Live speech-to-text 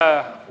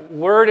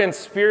Word and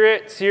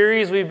Spirit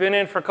series we've been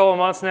in for a couple of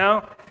months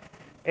now.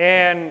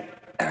 And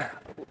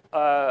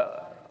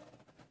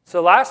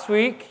so last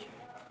week,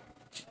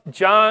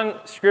 John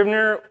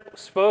Scribner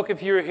spoke,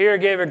 if you were here,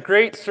 gave a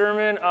great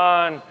sermon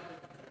on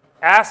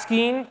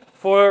asking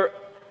for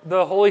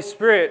the Holy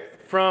Spirit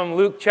from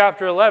Luke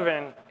chapter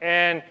 11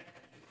 and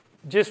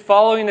just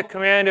following the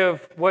command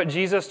of what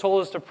Jesus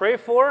told us to pray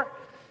for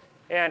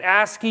and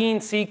asking,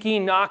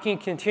 seeking, knocking,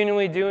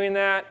 continually doing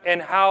that,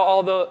 and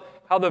how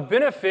the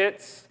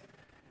benefits,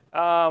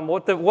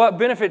 what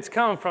benefits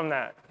come from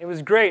that. It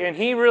was great, and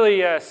he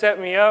really set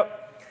me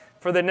up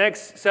for the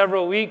next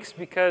several weeks,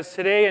 because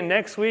today and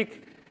next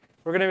week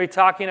we're going to be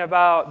talking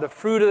about the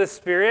fruit of the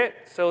Spirit.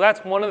 So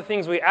that's one of the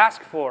things we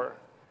ask for,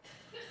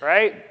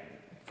 right?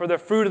 For the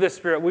fruit of the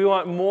Spirit. We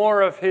want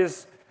more of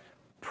His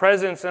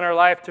presence in our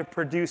life to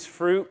produce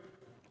fruit.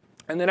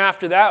 And then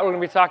after that, we're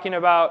going to be talking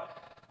about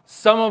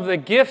some of the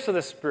gifts of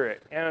the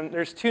Spirit. And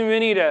there's too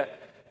many to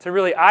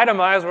really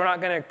itemize. We're not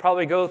going to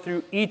probably go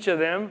through each of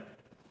them.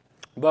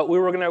 But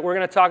we're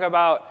going to talk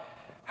about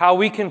how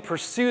we can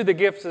pursue the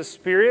gifts of the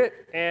Spirit,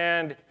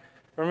 and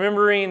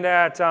remembering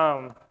that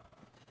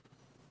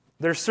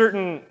there's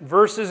certain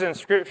verses in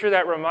Scripture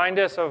that remind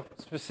us of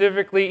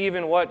specifically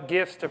even what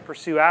gifts to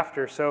pursue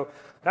after. So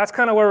that's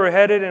kind of where we're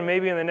headed, and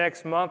maybe in the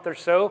next month or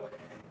so.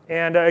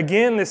 And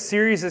again, this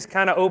series is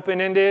kind of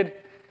open-ended,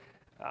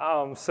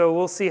 so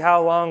we'll see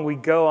how long we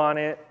go on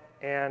it.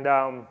 And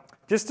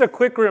just a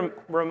quick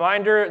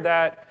reminder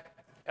that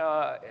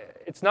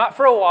it's not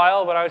for a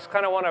while, but I just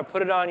kind of want to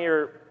put it on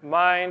your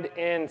mind.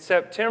 In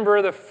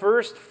September, the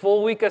first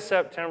full week of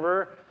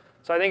September,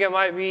 so I think it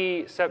might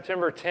be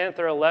September 10th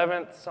or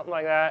 11th, something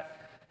like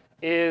that,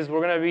 is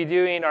we're going to be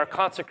doing our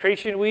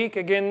consecration week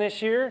again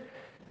this year.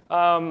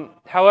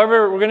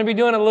 However, we're going to be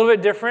doing it a little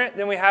bit different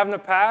than we have in the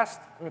past.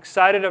 I'm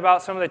excited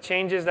about some of the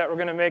changes that we're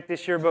going to make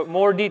this year, but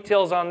more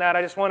details on that.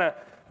 I just want to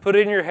put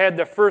it in your head,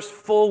 the first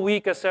full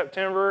week of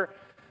September.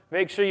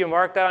 Make sure you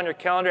mark that on your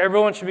calendar.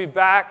 Everyone should be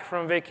back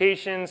from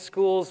vacation.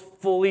 School's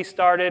fully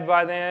started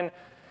by then,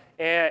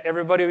 and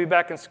everybody will be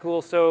back in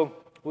school. So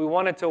we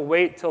wanted to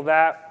wait till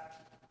that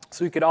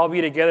so we could all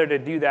be together to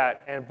do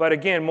that. But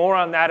again, more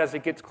on that as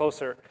it gets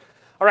closer.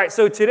 All right,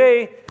 so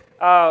today,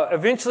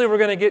 eventually we're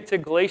going to get to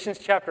Galatians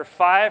chapter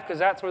 5, because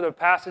that's where the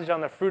passage on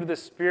the fruit of the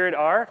Spirit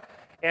are.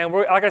 And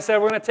like I said,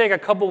 we're going to take a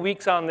couple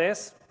weeks on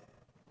this.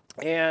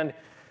 And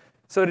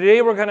so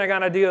today we're going to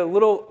kind of do a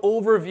little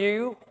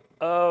overview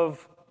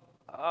of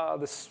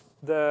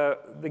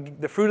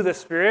the fruit of the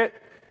Spirit.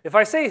 If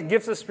I say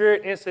gifts of the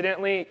Spirit,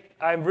 incidentally,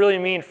 I really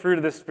mean fruit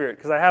of the Spirit,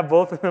 because I have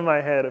both of them in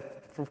my head.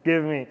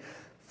 Forgive me.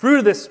 Fruit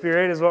of the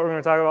Spirit is what we're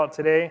going to talk about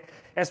today.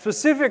 And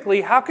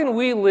specifically, how can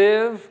we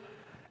live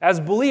as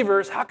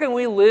believers? How can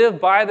we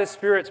live by the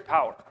Spirit's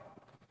power?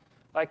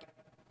 Like,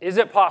 is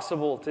it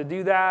possible to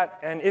do that?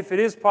 And if it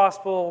is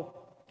possible,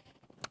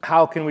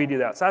 how can we do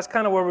that? So that's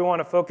kind of where we want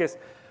to focus.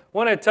 I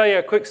want to tell you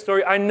a quick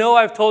story. I know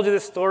I've told you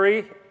this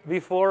story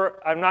before.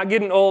 I'm not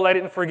getting old. I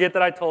didn't forget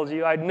that I told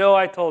you. I know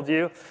I told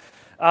you.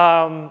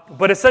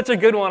 But it's such a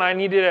good one. I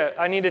need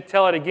to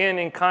tell it again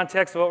in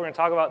context of what we're going to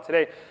talk about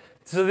today.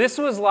 So this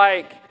was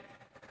like,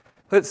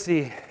 let's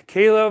see,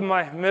 Caleb,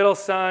 my middle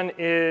son,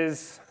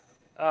 is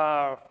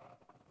 19.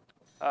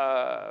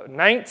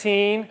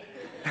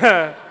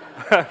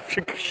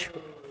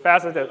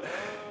 Fast as it.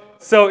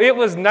 So it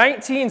was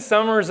 19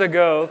 summers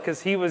ago,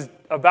 because he was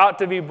about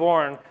to be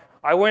born.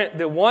 I went,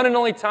 the one and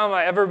only time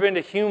I ever been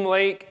to Hume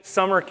Lake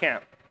summer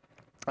camp.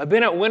 I've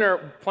been at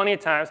winter plenty of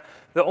times.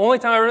 The only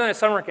time I've ever been at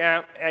summer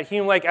camp at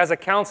Hume Lake as a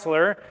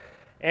counselor.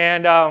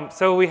 And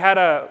so we had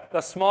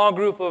a small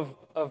group of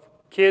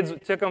kids,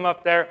 took them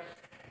up there.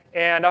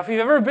 And if you've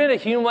ever been to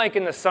Hume Lake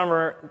in the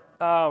summer,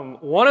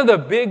 one of the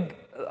big,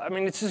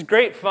 it's just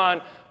great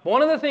fun.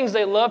 One of the things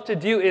they love to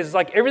do is,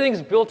 like,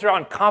 everything's built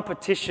around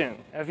competition,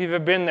 if you've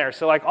ever been there.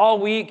 So, like, all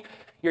week,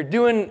 you're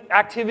doing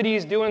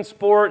activities, doing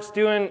sports,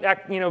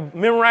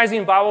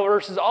 memorizing Bible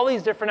verses, all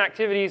these different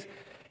activities,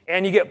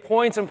 and you get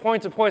points and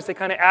points and points that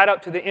kind of add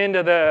up to the end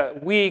of the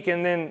week,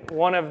 and then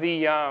one of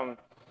the,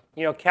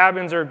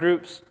 cabins or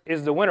groups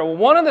is the winner. Well,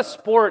 one of the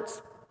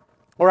sports,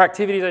 or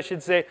activities, I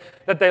should say,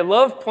 that they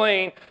love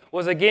playing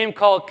was a game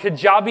called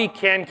Kajabi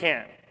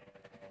Can-Can.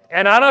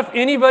 And I don't know if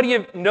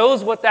anybody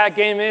knows what that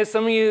game is.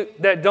 Some of you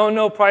that don't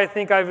know probably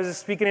think I was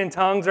speaking in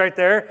tongues right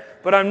there,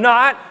 but I'm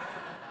not.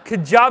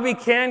 Kajabi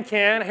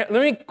Can-Can. Let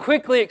me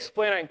quickly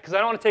explain it, because I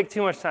don't want to take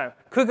too much time.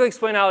 Quickly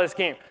explain how this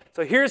game.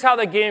 So here's how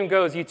the game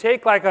goes. You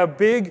take like a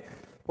big,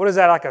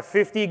 like a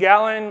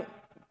 50-gallon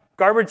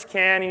garbage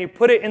can, and you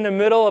put it in the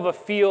middle of a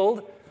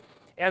field,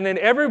 and then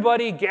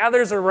everybody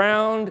gathers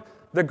around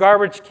the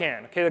garbage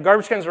can. Okay, the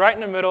garbage can's right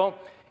in the middle,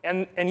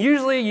 and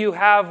usually you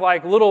have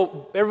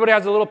everybody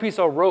has a little piece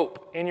of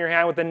rope in your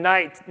hand with a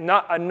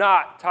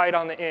knot tied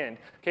on the end.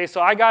 Okay,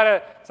 so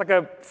it's like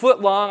a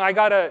foot long. I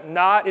got a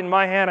knot in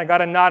my hand, I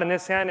got a knot in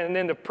this hand, and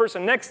then the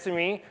person next to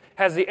me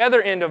has the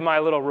other end of my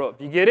little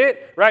rope. You get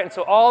it? Right? And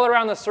so all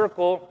around the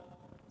circle,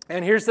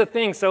 and here's the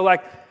thing. So,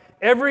 like,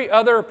 every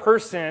other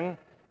person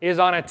is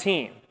on a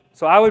team.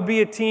 So I would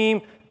be a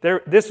team,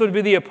 This would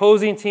be the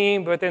opposing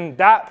team, but then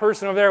that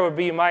person over there would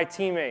be my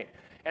teammate.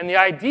 And the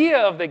idea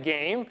of the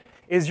game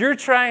is you're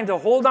trying to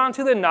hold on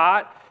to the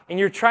knot, and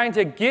you're trying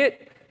to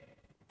get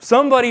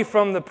somebody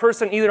from the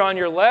person either on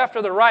your left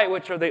or the right,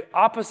 which are the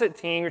opposite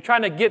team. You're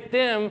trying to get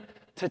them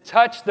to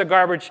touch the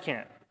garbage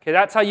can. Okay,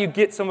 that's how you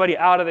get somebody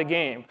out of the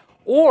game.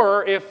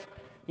 Or if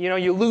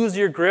you lose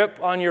your grip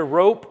on your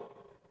rope,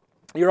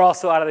 you're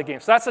also out of the game.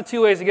 So that's the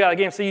two ways to get out of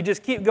the game. So you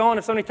just keep going.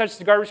 If somebody touches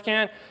the garbage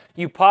can,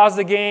 you pause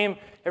the game.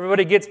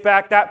 Everybody gets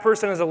back. That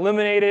person is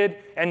eliminated.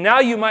 And now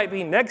you might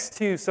be next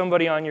to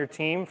somebody on your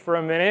team for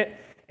a minute.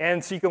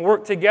 And so you can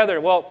work together.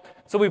 Well,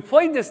 so we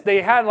played this.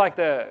 They had like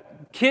the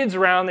kids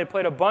round. They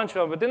played a bunch of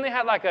them. But then they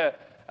had like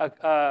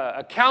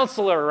a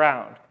counselor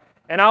round.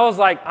 And I was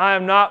like, I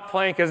am not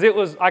playing, because it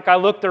was like I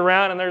looked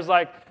around and there's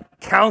like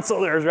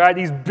counselors, right?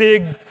 These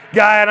big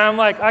guy, and I'm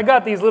like, I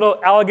got these little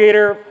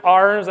alligator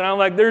arms, and I'm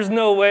like, there's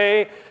no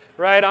way,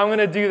 right? I'm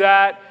gonna do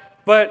that.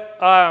 But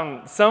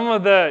some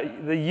of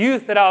the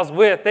youth that I was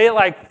with, they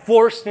like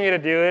forced me to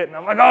do it, and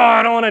I'm like, oh,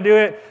 I don't want to do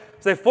it.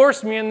 So they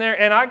forced me in there,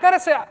 and I gotta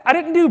say, I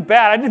didn't do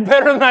bad. I did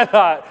better than I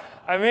thought.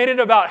 I made it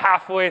about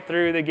halfway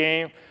through the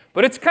game,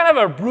 but it's kind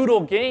of a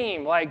brutal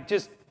game, like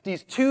just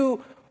these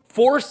two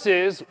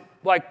forces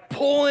like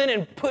pulling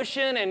and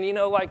pushing and,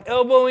 like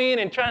elbowing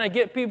and trying to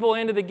get people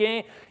into the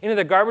game, into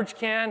the garbage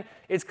can.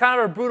 It's kind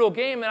of a brutal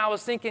game, and I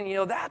was thinking,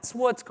 that's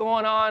what's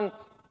going on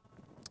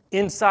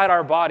inside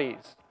our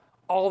bodies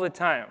all the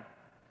time.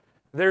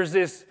 There's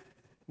this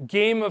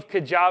game of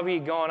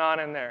Kajabi going on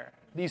in there.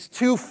 These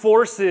two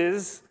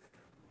forces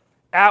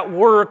at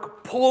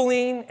work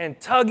pulling and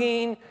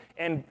tugging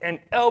and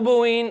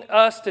elbowing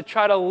us to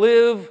try to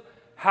live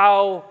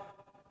how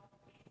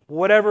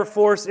whatever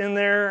force in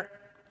there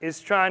is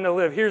trying to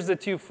live. Here's the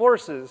two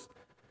forces.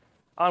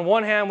 On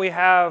one hand, we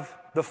have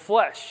the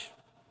flesh.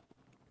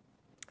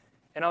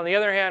 And on the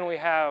other hand, we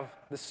have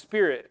the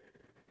spirit.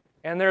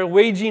 And they're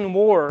waging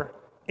war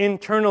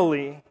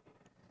internally,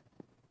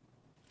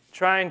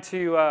 trying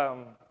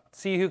to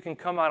see who can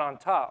come out on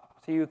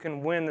top, see who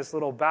can win this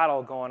little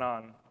battle going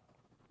on.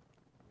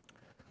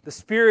 The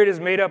spirit is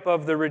made up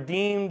of the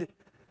redeemed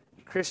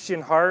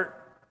Christian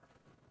heart,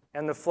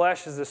 and the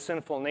flesh is the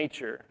sinful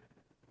nature.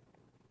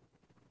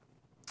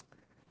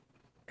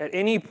 At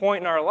any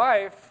point in our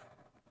life,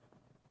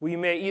 we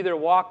may either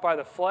walk by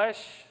the flesh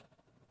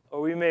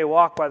or we may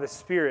walk by the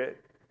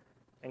Spirit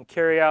and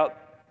carry out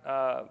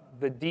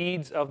the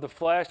deeds of the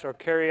flesh or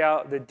carry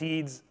out the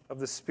deeds of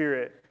the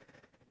Spirit.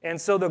 And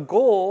so the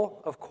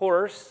goal, of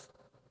course,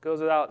 goes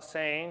without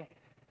saying,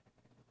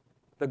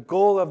 the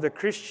goal of the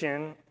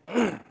Christian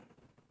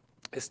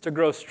is to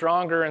grow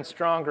stronger and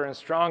stronger and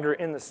stronger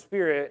in the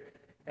Spirit,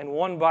 and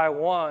one by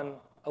one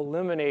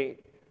eliminate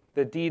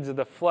the deeds of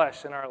the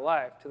flesh in our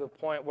life to the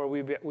point where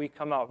we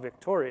come out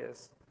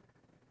victorious.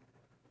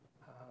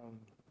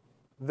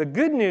 The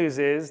good news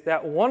is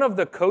that one of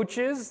the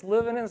coaches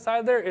living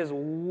inside there is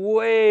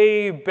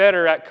way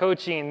better at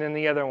coaching than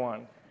the other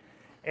one,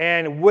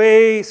 and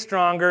way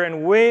stronger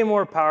and way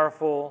more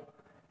powerful,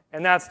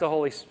 and that's the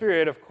Holy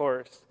Spirit, of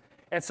course.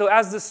 And so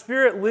as the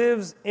Spirit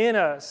lives in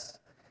us,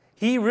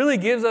 He really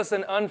gives us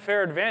an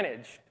unfair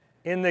advantage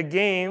in the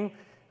game,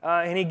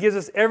 and He gives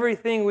us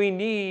everything we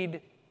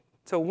need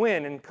to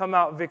win and come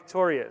out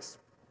victorious.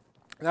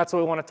 And that's what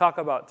we want to talk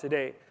about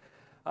today.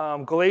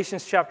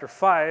 Galatians chapter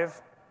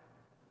 5,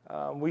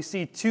 we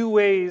see two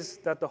ways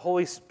that the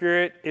Holy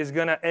Spirit is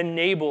going to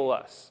enable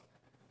us.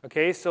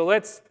 Okay, so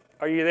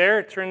are you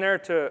there? Turn there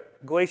to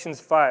Galatians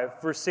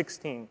 5, verse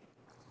 16.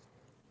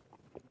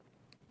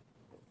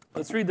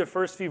 Let's read the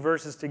first few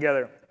verses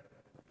together.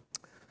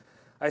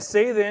 I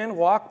say then,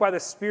 walk by the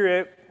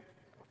Spirit,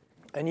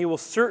 and you will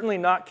certainly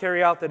not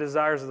carry out the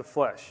desires of the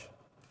flesh.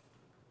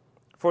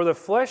 For the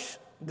flesh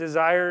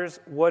desires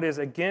what is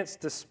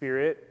against the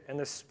Spirit, and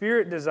the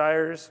Spirit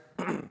desires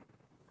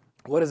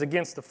what is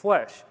against the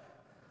flesh.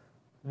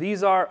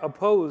 These are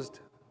opposed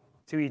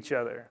to each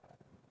other,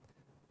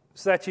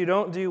 so that you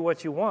don't do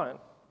what you want.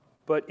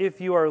 But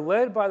if you are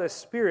led by the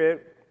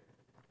Spirit,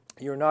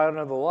 you're not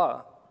under the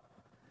law.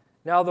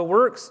 Now the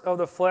works of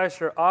the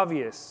flesh are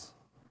obvious: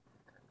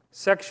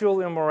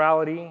 sexual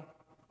immorality,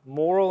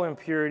 moral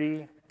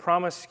impurity,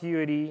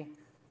 promiscuity,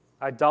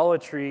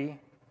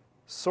 idolatry,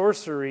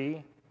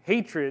 sorcery,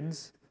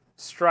 hatreds,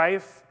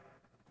 strife,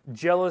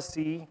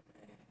 jealousy,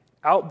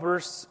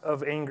 outbursts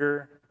of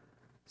anger,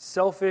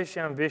 selfish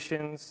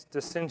ambitions,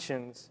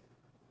 dissensions,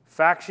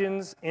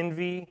 factions,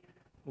 envy,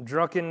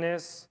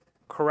 drunkenness,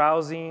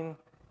 carousing,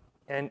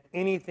 and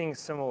anything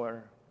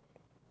similar.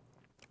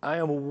 I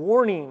am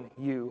warning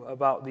you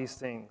about these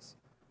things,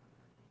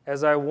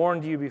 as I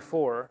warned you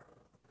before,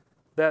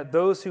 that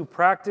those who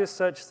practice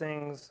such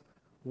things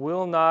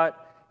will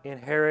not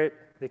inherit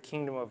the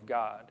kingdom of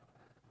God.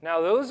 Now,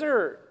 those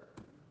are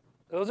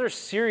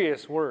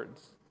serious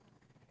words,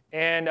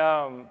 and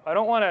I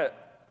don't want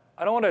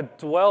to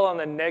dwell on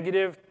the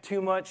negative too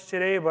much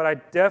today.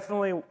 But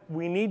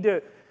we need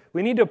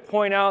to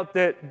point out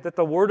that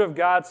the Word of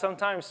God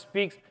sometimes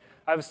speaks.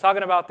 I was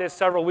talking about this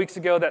several weeks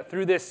ago, that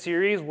through this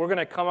series we're going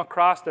to come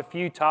across a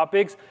few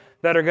topics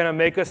that are going to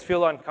make us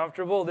feel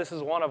uncomfortable, this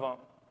is one of them.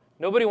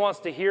 Nobody wants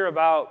to hear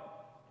about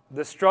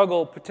the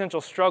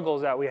potential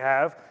struggles that we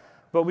have,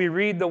 but we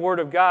read the Word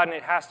of God, and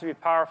it has to be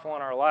powerful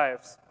in our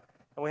lives.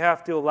 And we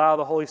have to allow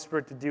the Holy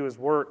Spirit to do His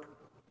work.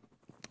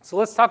 So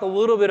let's talk a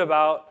little bit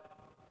about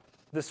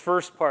this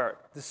first part.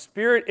 The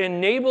Spirit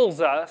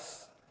enables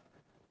us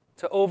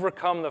to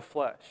overcome the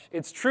flesh.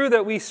 It's true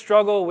that we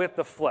struggle with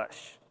the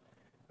flesh.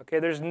 Okay, I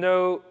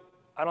don't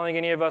think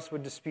any of us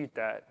would dispute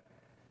that.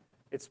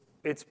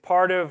 It's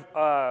part of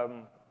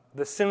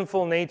the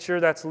sinful nature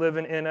that's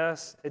living in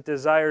us. It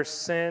desires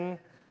sin.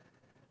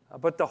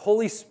 But the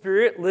Holy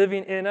Spirit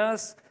living in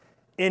us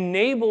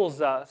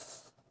enables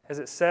us, as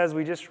it says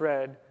we just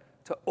read,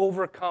 to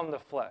overcome the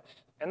flesh.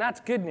 And that's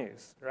good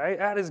news, right?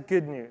 That is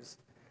good news.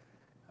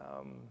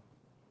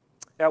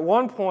 At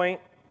one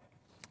point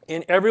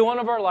in every one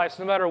of our lives,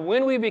 no matter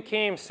when we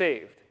became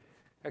saved,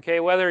 okay,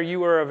 whether you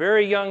were a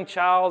very young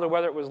child or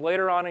whether it was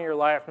later on in your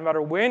life, no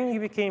matter when you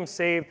became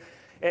saved,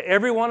 at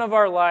every one of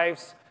our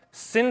lives,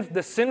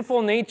 the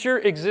sinful nature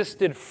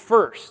existed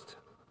first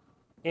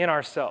in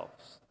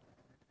ourselves.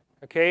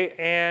 Okay,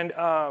 and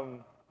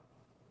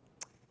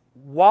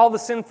while the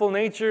sinful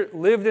nature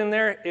lived in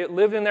there, it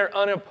lived in there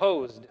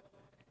unopposed.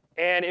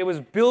 And it was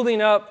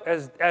building up,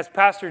 as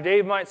Pastor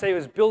Dave might say, it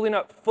was building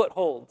up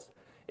footholds.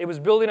 It was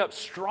building up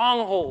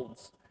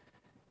strongholds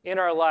in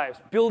our lives,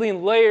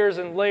 building layers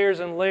and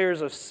layers and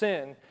layers of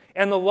sin.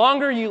 And the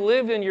longer you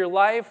lived in your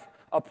life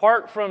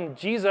apart from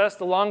Jesus,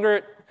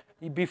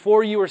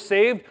 before you were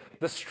saved,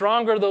 the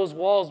stronger those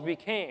walls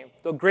became,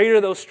 the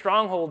greater those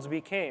strongholds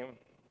became.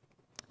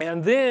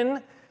 And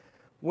then,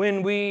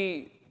 when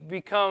we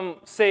become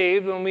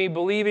saved, when we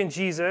believe in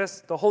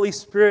Jesus, the Holy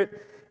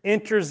Spirit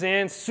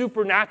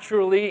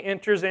supernaturally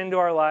enters into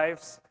our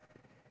lives,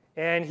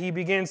 and He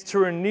begins to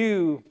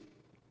renew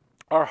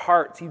our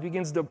hearts. He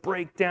begins to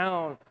break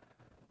down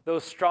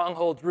those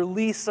strongholds,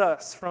 release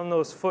us from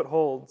those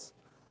footholds.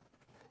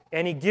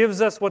 And He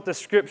gives us what the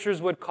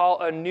Scriptures would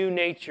call a new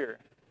nature,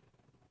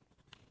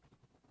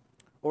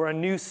 or a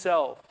new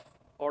self,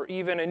 or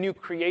even a new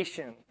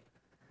creation.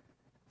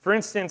 For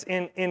instance,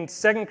 in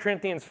 2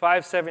 Corinthians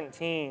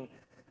 5:17,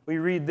 we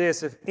read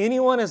this: if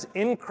anyone is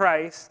in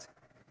Christ,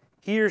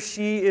 he or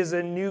she is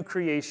a new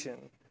creation.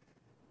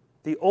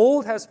 The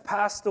old has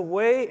passed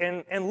away,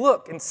 and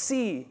look and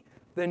see,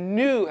 the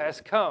new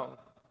has come.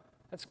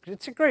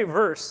 It's a great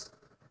verse.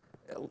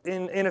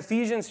 In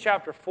Ephesians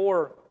chapter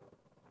 4,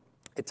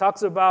 it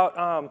talks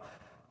about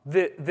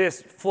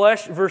this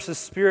flesh versus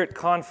spirit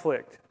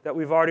conflict that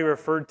we've already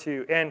referred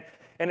to. And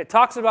it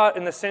talks about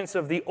in the sense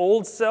of the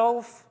old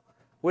self,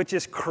 which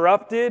is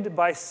corrupted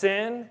by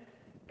sin,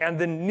 and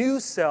the new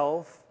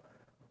self,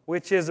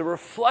 which is a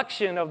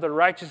reflection of the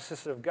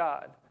righteousness of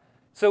God.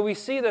 So we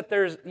see that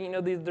there's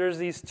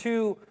these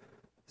two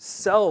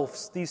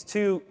selves, these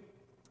two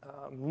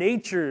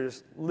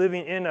natures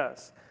living in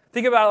us.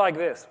 Think about it like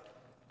this.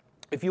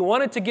 If you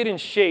wanted to get in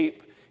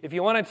shape, if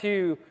you wanted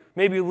to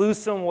maybe lose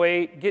some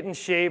weight, get in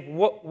shape,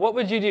 what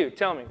would you do?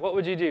 Tell me, what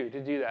would you do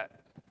to do that?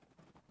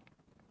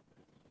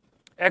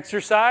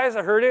 Exercise,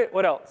 I heard it.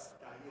 What else?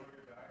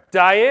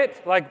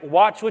 Diet, like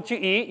watch what you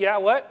eat. Yeah,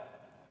 what?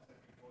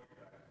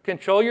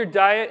 Control your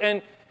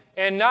diet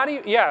and not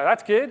even, yeah,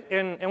 that's good.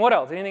 And what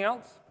else? Anything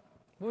else?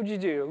 What would you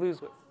do to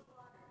lose weight?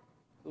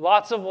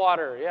 Lots of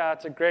water. Yeah,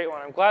 that's a great one.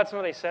 I'm glad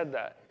somebody said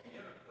that.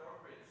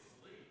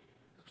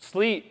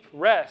 Sleep,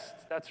 rest.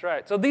 That's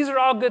right. So these are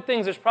all good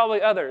things. There's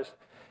probably others.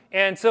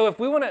 And so if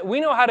we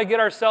know how to get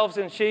ourselves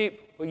in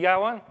shape. We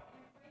got one?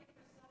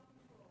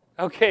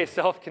 Okay,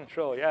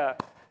 self-control, yeah.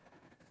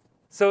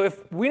 So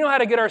if we know how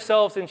to get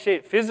ourselves in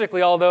shape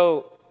physically,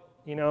 although,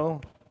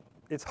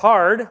 it's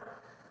hard,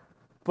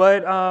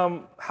 but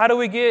how do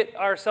we get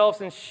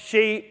ourselves in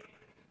shape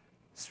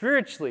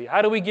spiritually?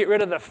 How do we get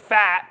rid of the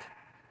fat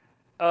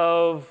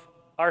of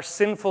our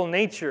sinful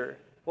nature?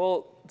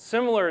 Well,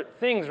 similar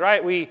things,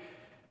 right? We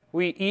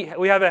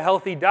have a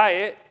healthy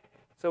diet,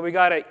 so we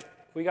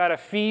gotta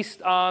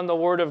feast on the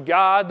Word of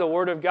God. The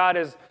Word of God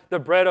is the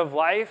bread of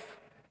life.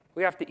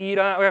 We have to eat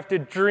on it. We have to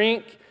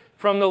drink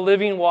from the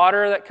living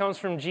water that comes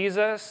from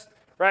Jesus,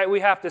 right?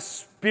 We have to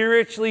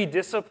spiritually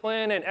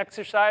discipline and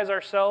exercise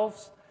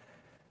ourselves.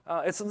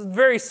 It's a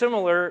very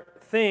similar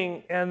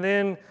thing. And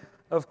then,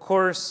 of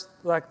course,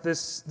 like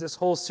this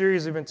whole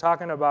series we've been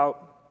talking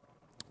about,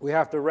 we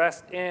have to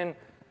rest in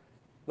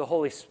the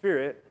Holy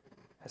Spirit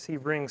as He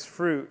brings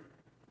fruit.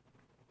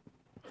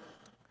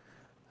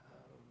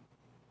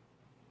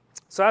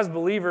 So as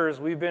believers,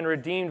 we've been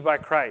redeemed by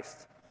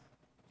Christ.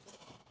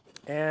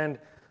 And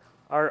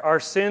our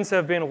sins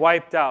have been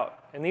wiped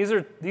out. And these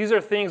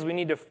are things we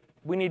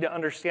need to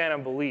understand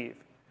and believe.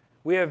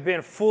 We have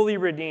been fully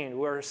redeemed.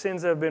 Our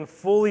sins have been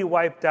fully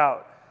wiped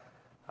out.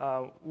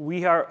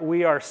 We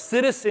are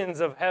citizens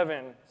of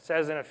heaven,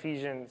 says in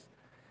Ephesians.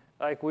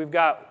 Like we've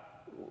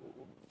got,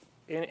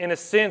 in a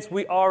sense,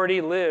 we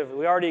already live.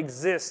 We already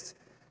exist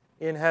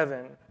in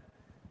heaven.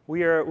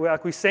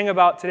 Like we sang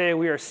about today,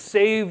 we are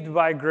saved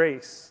by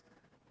grace.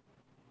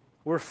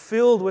 We're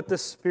filled with the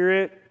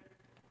Spirit.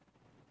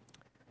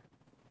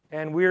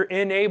 and we're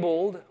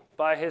enabled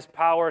by his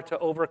power to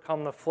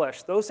overcome the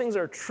flesh. Those things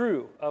are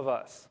true of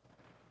us.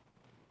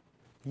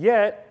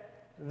 Yet,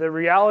 the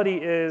reality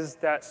is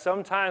that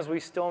sometimes we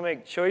still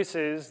make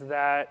choices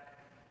that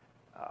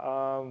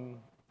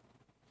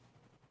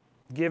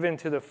give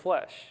into the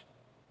flesh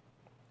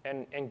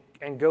and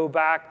go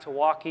back to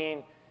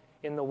walking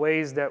in the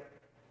ways that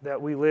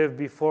we lived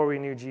before we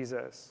knew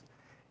Jesus.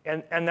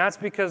 And that's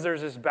because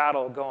there's this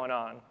battle going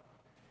on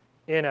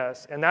in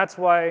us. And that's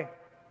why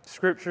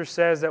Scripture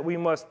says that we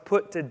must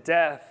put to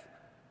death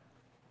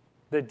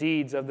the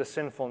deeds of the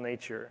sinful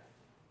nature.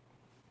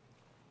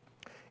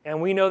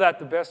 And we know that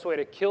the best way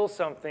to kill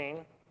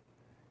something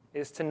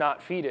is to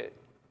not feed it.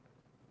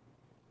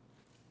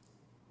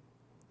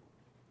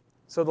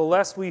 So the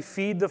less we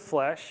feed the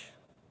flesh,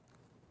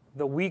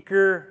 the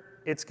weaker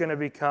it's going to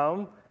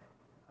become.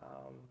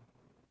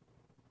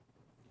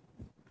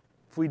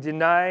 If we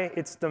deny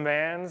its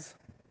demands,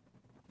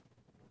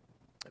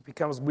 it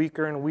becomes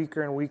weaker and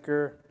weaker and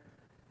weaker.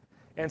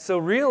 And so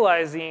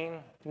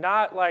realizing,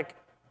 not like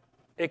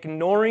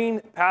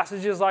ignoring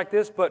passages like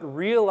this, but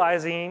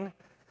realizing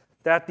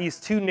that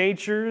these two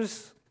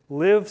natures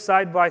live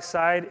side by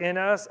side in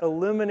us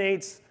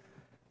eliminates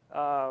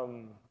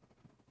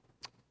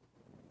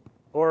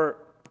or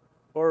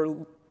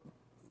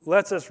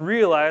lets us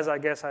realize, I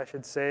guess I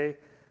should say,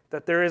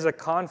 that there is a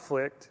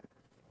conflict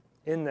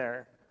in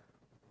there.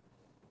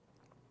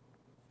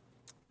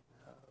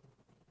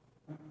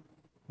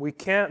 We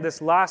can't,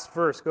 this last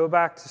verse, go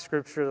back to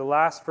Scripture, the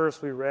last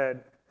verse we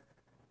read,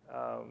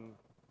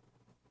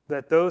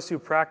 that those who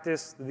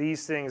practice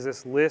these things,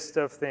 this list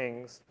of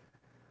things,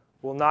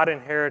 will not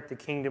inherit the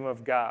kingdom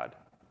of God.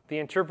 The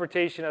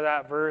interpretation of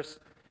that verse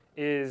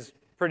is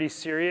pretty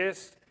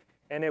serious,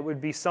 and it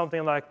would be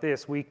something like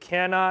this. We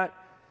cannot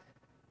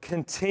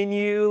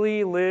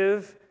continually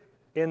live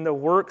in the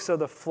works of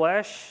the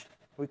flesh.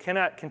 We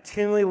cannot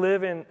continually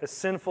live in a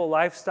sinful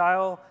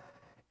lifestyle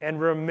and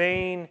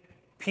remain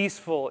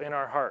peaceful in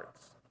our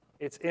hearts.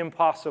 It's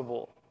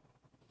impossible.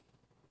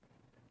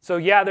 So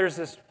yeah, there's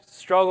this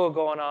struggle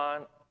going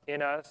on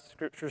in us.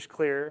 Scripture's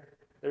clear.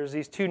 There's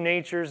these two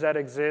natures that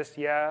exist,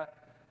 yeah.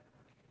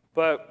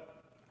 But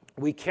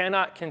we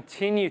cannot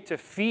continue to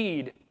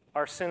feed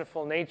our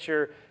sinful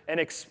nature and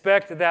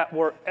expect that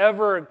we're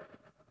ever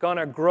going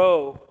to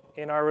grow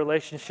in our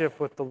relationship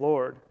with the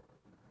Lord.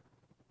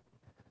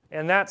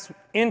 And that's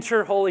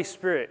enter Holy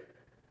Spirit.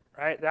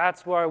 Right?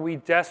 That's why we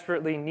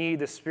desperately need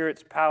the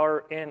Spirit's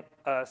power in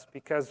us,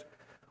 because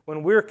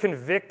when we're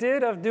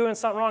convicted of doing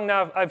something wrong,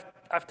 now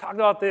I've talked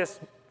about this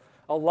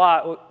a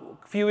lot.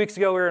 A few weeks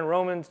ago we were in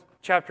Romans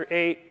chapter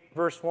 8,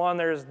 verse 1.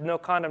 There's no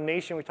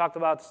condemnation. We talked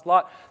about this a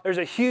lot. There's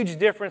a huge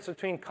difference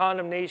between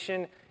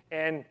condemnation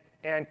and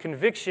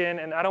conviction,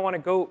 and I don't want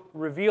to go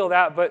reveal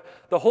that, but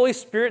the Holy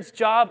Spirit's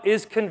job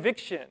is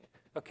conviction.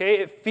 Okay?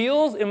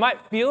 It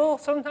might feel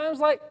sometimes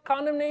like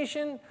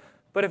condemnation,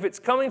 but if it's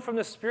coming from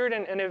the Spirit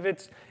and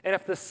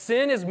if the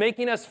sin is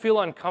making us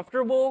feel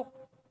uncomfortable,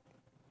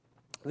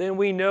 then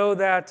we know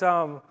that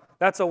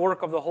that's a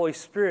work of the Holy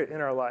Spirit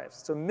in our lives.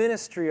 It's a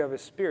ministry of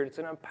His Spirit. It's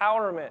an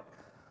empowerment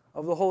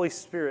of the Holy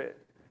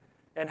Spirit.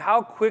 And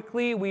how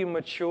quickly we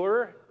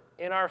mature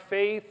in our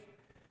faith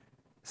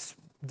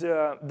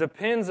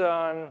depends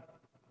on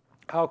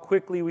how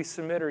quickly we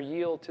submit or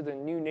yield to the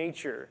new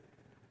nature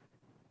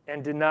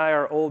and deny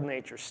our old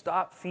nature.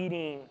 Stop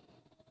feeding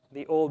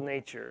the old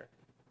nature.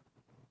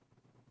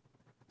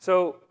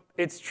 So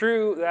it's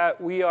true that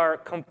we are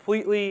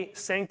completely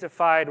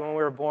sanctified when we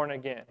were born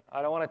again.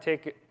 I don't want to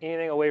take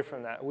anything away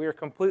from that. We are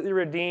completely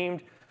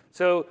redeemed.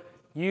 So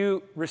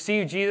you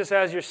receive Jesus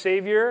as your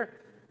Savior.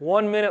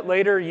 1 minute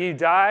later, you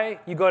die,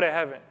 you go to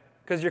heaven,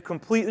 because you're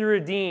completely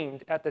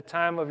redeemed at the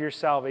time of your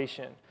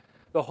salvation.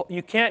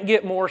 You can't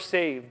get more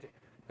saved,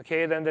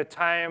 okay, than the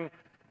time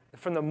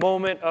from the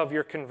moment of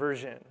your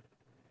conversion.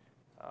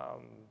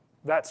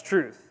 That's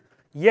truth.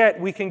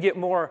 Yet we can get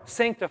more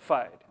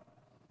sanctified,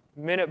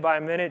 minute by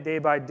minute, day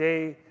by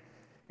day.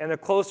 And the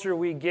closer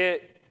we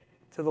get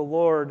to the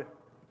Lord,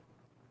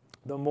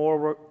 the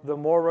more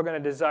we're going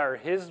to desire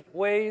His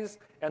ways,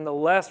 and the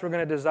less we're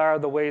going to desire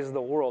the ways of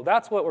the world.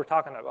 That's what we're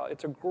talking about.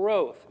 It's a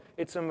growth.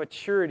 It's a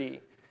maturity.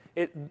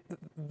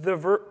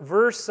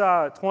 Verse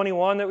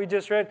 21 that we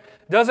just read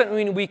doesn't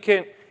mean we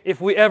can,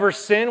 if we ever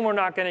sin, we're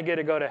not going to get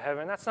to go to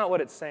heaven. That's not what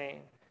it's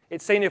saying.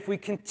 It's saying if we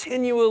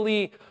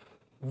continually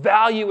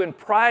value and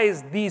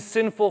prize these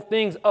sinful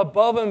things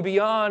above and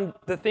beyond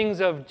the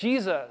things of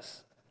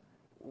Jesus,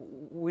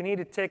 we need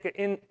to take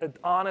an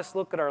honest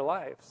look at our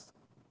lives.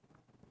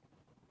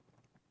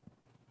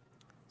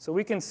 So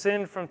we can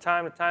sin from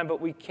time to time, but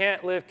we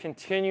can't live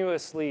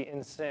continuously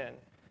in sin.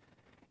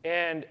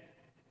 And,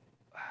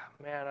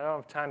 man, I don't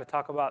have time to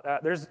talk about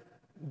that.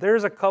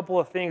 There's a couple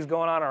of things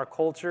going on in our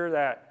culture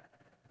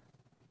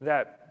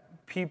that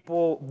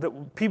people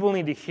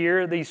need to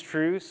hear these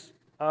truths.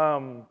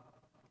 I'll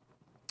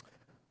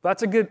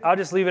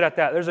just leave it at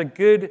that. There's a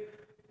good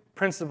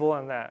principle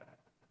in that.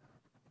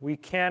 We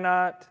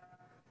cannot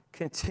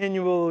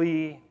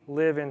continually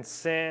live in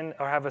sin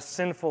or have a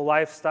sinful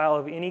lifestyle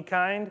of any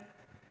kind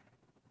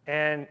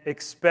and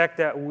expect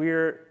that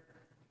we're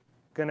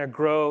going to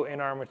grow in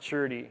our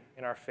maturity,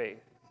 in our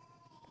faith.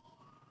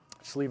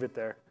 Just leave it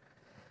there.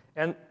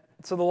 And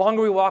so the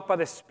longer we walk by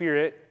the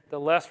Spirit, the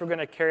less we're going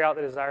to carry out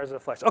the desires of the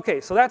flesh.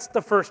 Okay, so that's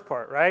the first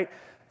part, right?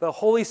 The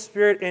Holy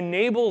Spirit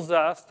enables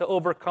us to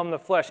overcome the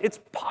flesh. It's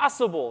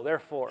possible,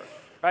 therefore,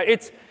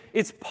 right?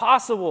 It's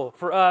possible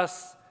for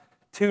us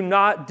to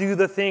not do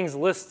the things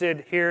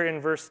listed here in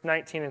verse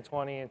 19 and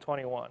 20 and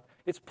 21.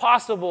 It's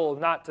possible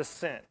not to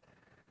sin.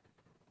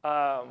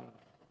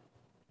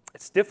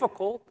 It's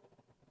difficult.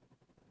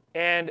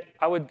 And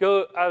I would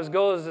go as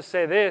to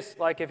say this,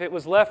 like if it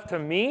was left to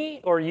me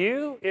or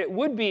you, it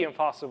would be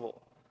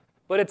impossible.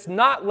 But it's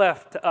not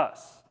left to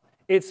us.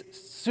 It's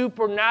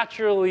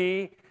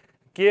supernaturally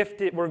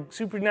gifted, we're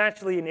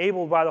supernaturally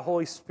enabled by the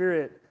Holy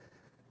Spirit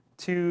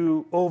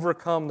to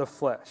overcome the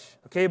flesh.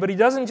 Okay, but he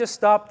doesn't just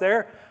stop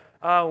there,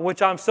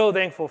 which I'm so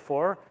thankful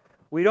for.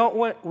 We don't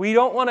want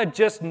to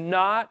just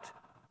not,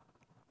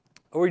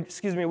 we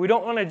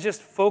don't want to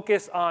just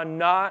focus on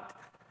not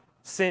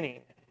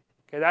sinning.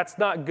 Okay, that's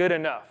not good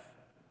enough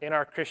in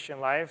our Christian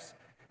lives.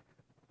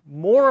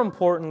 More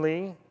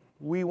importantly,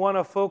 we want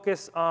to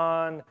focus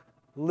on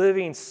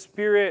living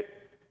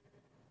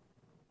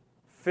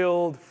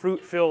Spirit-filled,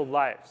 fruit-filled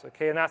lives.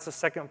 Okay, and that's the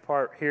second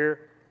part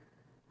here.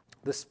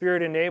 The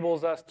Spirit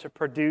enables us to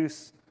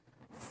produce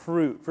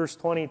fruit. Verse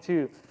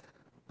 22.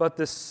 But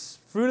the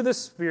fruit of the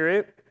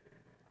Spirit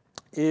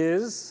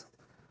is,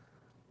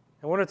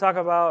 and we're going to talk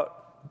about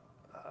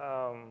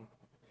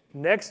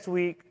next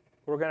week,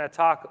 we're going to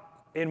talk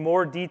in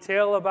more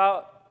detail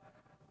about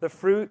the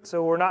fruit,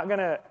 so we're not going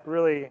to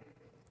really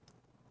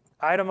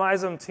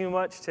itemize them too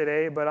much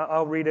today, but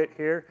I'll read it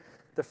here.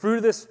 The fruit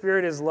of the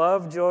Spirit is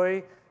love,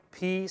 joy,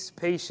 peace,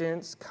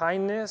 patience,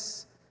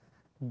 kindness,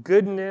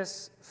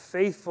 goodness,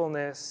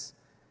 faithfulness,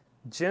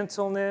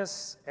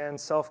 gentleness, and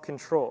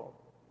self-control.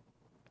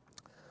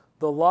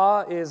 The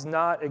law is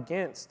not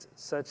against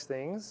such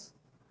things.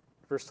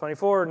 Verse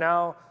 24,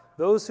 now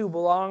those who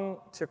belong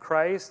to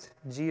Christ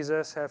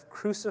Jesus have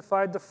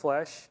crucified the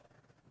flesh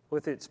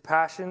with its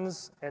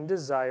passions and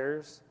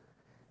desires.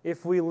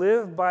 If we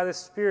live by the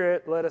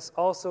Spirit, let us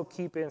also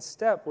keep in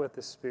step with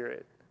the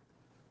Spirit.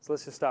 So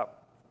let's just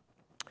stop.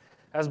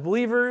 As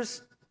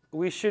believers,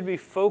 we should be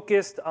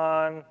focused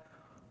on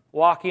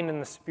walking in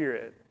the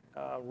Spirit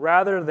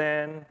rather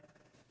than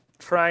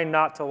trying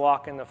not to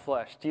walk in the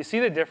flesh. Do you see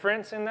the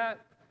difference in that?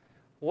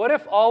 What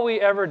if all we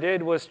ever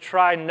did was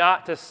try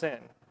not to sin?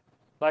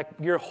 Like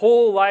your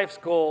whole life's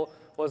goal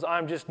was,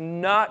 I'm just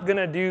not going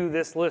to do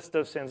this list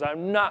of sins.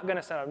 I'm not going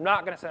to sin. I'm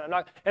not going to sin.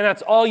 And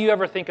that's all you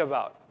ever think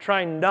about,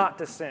 trying not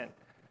to sin.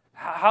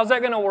 How's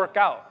that going to work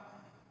out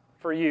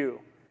for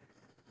you?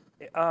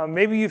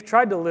 Maybe you've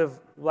tried to live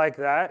like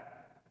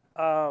that.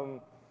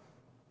 And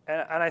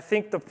I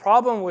think the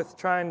problem with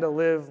trying to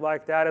live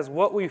like that is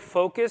what we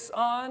focus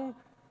on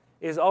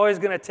is always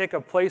going to take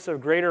a place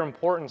of greater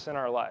importance in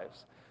our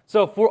lives.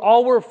 So if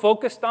all we're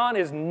focused on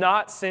is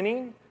not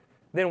sinning,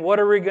 then what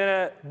are we going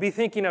to be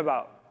thinking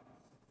about?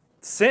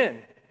 Sin.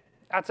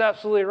 That's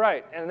absolutely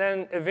right. And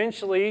then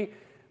eventually,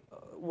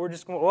 we're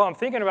just going, well, I'm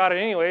thinking about it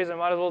anyways, I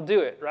might as well do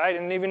it, right?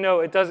 And even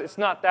though it's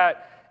not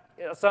that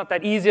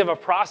easy of a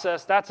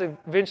process, that's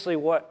eventually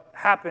what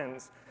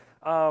happens.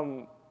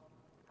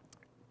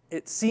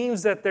 It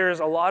seems that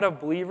there's a lot of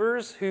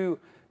believers who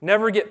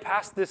never get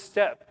past this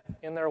step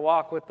in their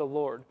walk with the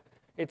Lord.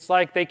 It's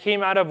like they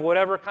came out of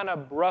whatever kind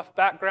of rough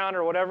background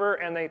or whatever,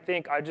 and they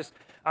think,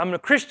 I'm a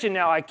Christian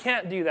now, I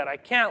can't do that, I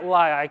can't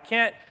lie, I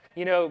can't,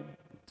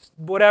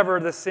 whatever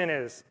the sin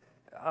is.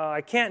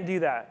 I can't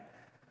do that.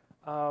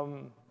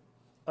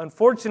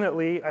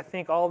 Unfortunately, I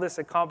think all this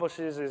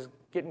accomplishes is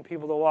getting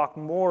people to walk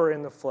more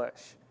in the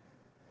flesh.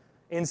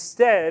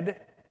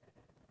 Instead,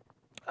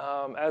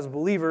 as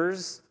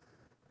believers,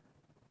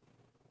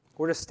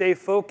 we're to stay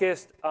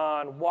focused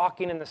on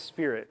walking in the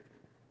Spirit,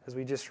 as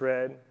we just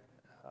read,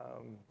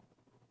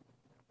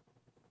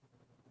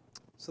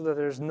 so that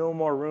there's no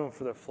more room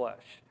for the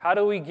flesh. How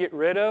do we get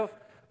rid of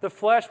the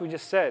flesh? We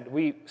just said,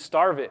 we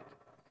starve it.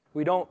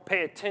 We don't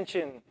pay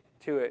attention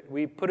to it.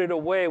 We put it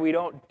away. We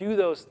don't do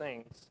those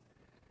things.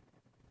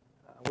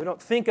 We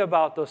don't think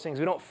about those things.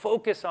 We don't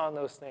focus on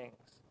those things.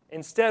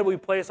 Instead, we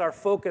place our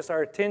focus,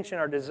 our attention,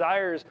 our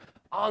desires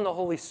on the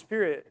Holy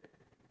Spirit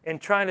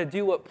and trying to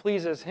do what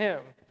pleases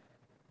Him.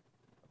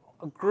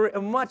 A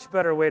much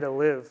better way to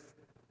live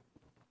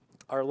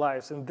our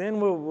lives. And then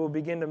we'll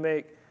begin to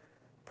make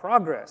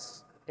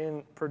progress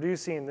in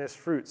producing this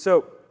fruit.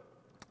 So,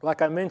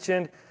 like I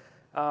mentioned,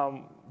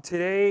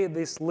 today,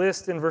 this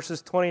list in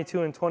verses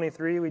 22 and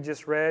 23 we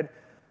just read,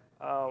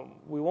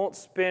 we won't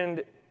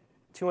spend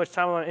too much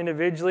time on it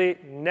individually.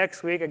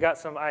 Next week, I got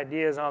some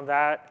ideas on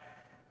that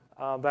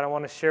that I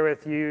want to share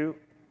with you.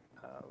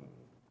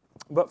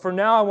 But for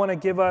now, I want to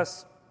give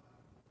us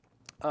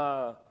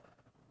a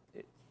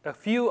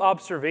few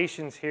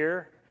observations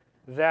here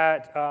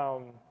that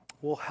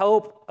will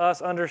help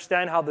us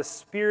understand how the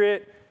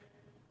Spirit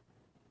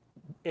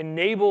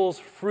enables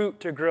fruit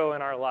to grow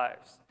in our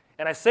lives.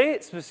 And I say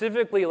it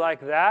specifically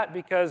like that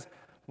because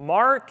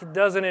Mark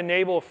doesn't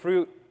enable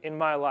fruit in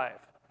my life.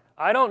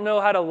 I don't know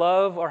how to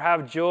love or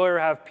have joy or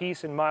have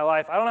peace in my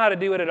life. I don't know how to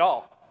do it at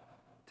all,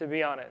 to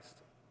be honest,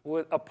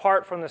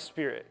 apart from the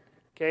Spirit.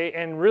 Okay?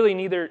 And really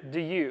neither do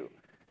you.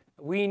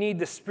 We need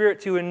the Spirit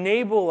to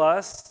enable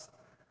us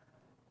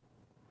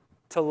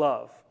to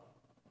love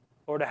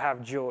or to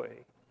have joy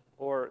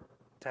or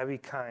to be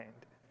kind.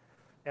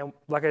 And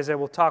like I said,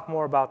 we'll talk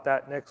more about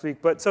that next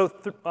week. But so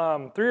 3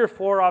 or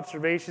 4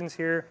 observations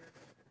here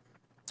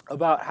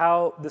about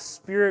how the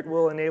Spirit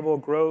will enable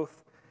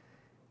growth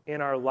in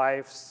our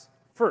lives.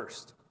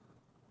 First,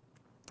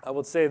 I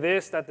would say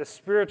this, that the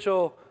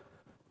spiritual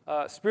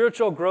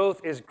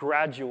growth is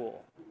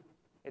gradual.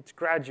 It's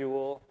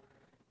gradual.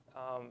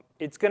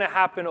 It's going to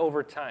happen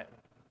over time.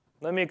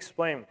 Let me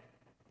explain.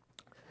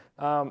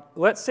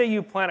 Let's say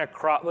you plant a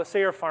crop. Let's say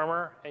you're a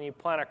farmer and you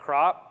plant a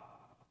crop.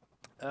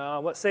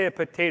 Let's say a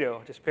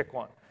potato. Just pick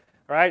one.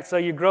 All right? So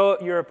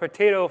you're a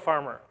potato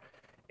farmer.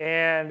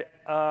 And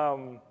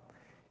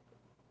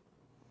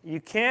you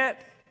can't,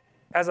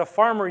 as a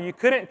farmer, you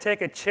couldn't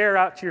take a chair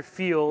out to your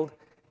field,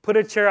 put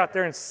a chair out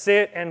there and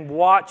sit and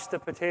watch the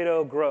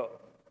potato grow.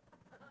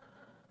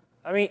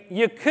 I mean,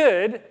 you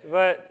could,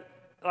 but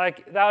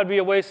that would be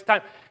a waste of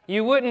time.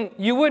 You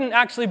wouldn't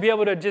actually be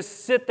able to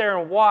just sit there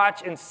and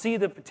watch and see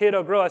the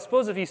potato grow. I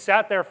suppose if you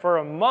sat there for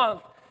a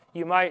month,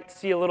 you might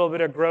see a little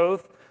bit of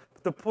growth.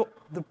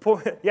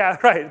 Yeah,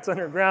 right, it's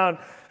underground.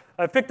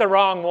 I picked the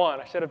wrong one.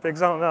 I should have picked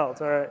something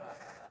else, all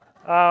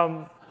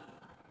right.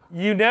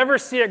 You never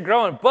see it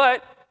growing,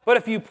 but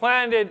if you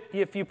planted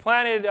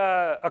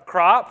a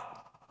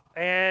crop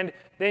and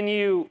then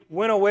you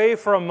went away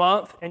for a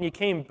month and you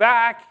came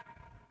back,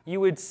 you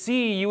would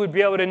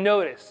be able to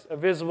notice a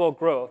visible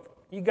growth.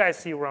 You guys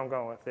see where I'm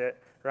going with it,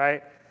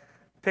 right?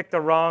 Picked the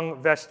wrong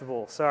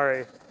vegetable,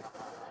 sorry.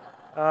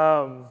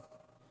 But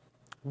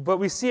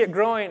we see it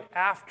growing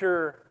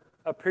after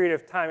a period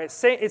of time.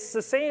 It's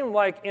the same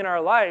like in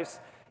our lives.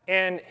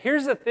 And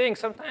here's the thing,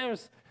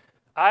 sometimes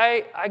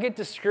I get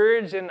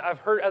discouraged, and I've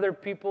heard other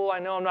people, I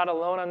know I'm not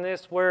alone on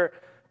this, where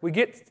we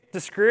get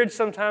discouraged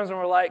sometimes and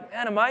we're like,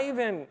 man, am I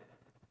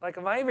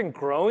even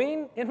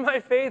growing in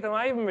my faith? Am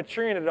I even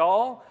maturing at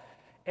all?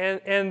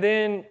 And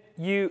then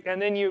you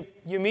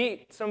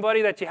meet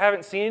somebody that you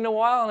haven't seen in a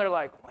while, and they're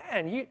like,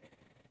 man, you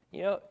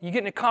get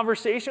in a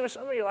conversation with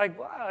somebody, you're like,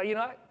 wow,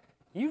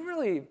 you've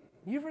really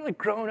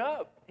grown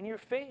up in your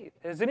faith.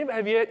 Is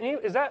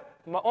that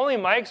only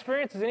my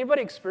experience? Has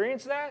anybody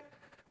experienced that?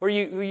 Where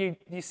you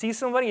see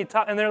somebody, you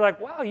talk, and they're like,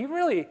 wow, you're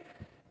really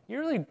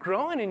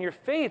growing in your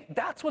faith.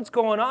 That's what's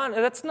going on.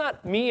 And that's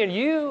not me and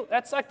you.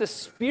 That's like the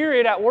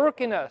Spirit at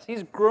work in us.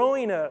 He's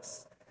growing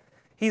us.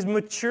 He's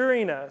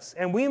maturing us.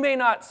 And we may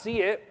not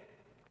see it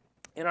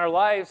in our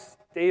lives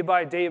day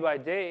by day by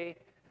day,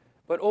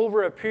 but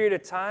over a period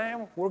of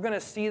time, we're going to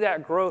see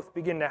that growth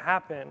begin to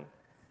happen.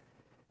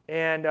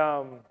 And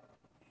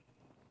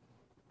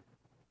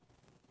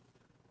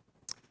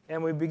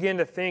we begin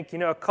to think,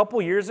 a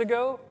couple years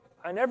ago,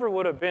 I never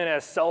would have been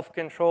as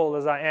self-controlled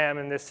as I am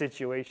in this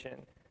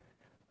situation.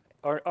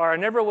 Or I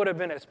never would have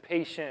been as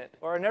patient.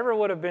 Or I never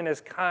would have been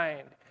as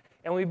kind.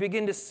 And we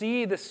begin to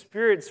see the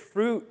Spirit's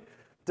fruit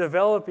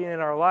developing in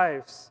our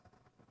lives.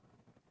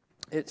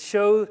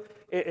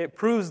 It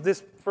proves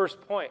this first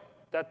point,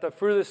 that the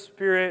fruit of the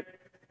Spirit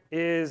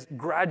is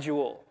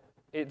gradual.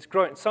 It's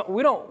growing.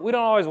 We don't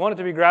always want it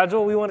to be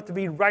gradual. We want it to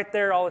be right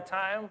there all the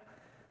time.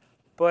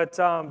 But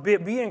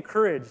be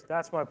encouraged.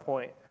 That's my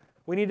point.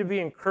 We need to be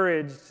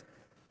encouraged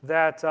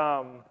that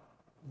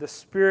the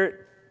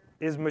Spirit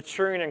is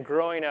maturing and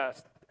growing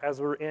us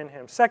as we're in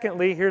Him.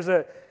 Secondly, here's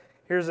a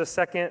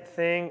second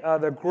thing.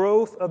 The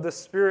growth of the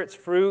Spirit's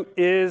fruit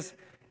is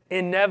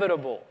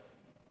inevitable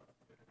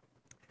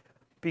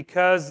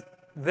because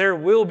there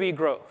will be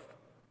growth.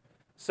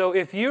 So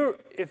if you're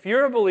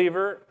a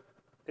believer,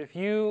 if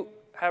you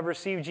have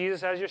received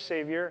Jesus as your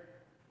Savior,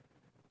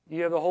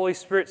 you have the Holy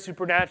Spirit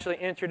supernaturally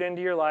entered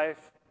into your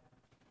life,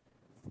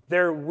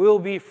 there will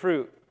be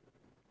fruit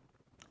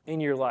in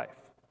your life.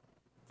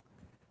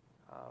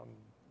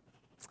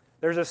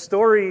 There's a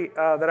story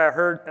that I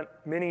heard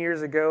many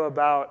years ago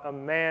about a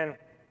man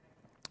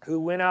who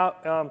went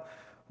out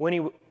when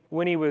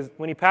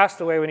he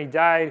passed away, when he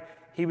died.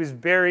 He was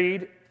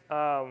buried,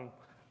 and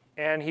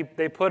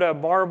they put a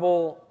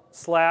marble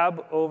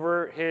slab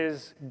over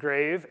his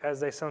grave, as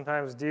they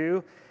sometimes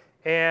do.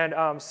 And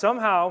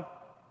somehow,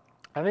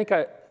 I think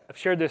I've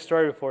shared this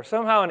story before.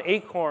 Somehow, an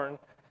acorn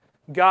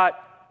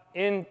got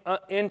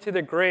into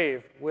the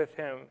grave with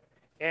him,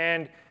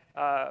 and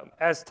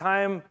as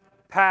time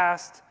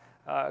passed,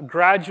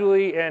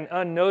 gradually and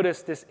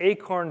unnoticed, this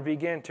acorn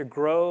began to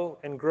grow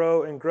and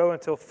grow and grow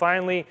until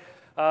finally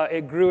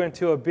it grew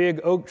into a big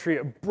oak tree.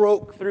 It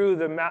broke through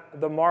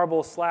the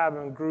marble slab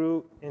and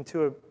grew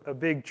into a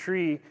big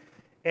tree.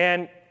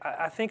 And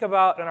I think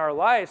about in our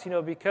lives,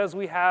 because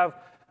we have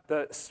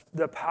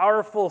the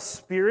powerful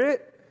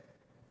Spirit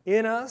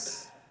in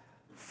us,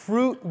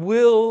 fruit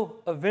will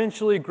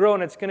eventually grow,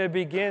 and it's going to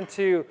begin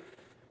to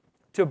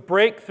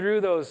break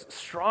through those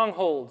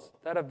strongholds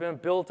that have been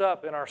built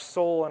up in our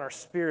soul and our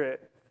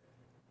spirit.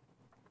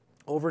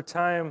 over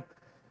time,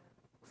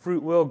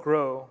 fruit will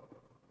grow.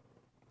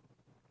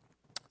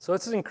 So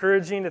it's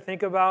encouraging to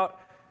think about.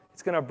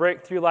 It's going to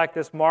break through like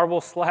this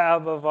marble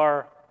slab of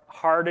our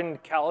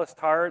hardened, calloused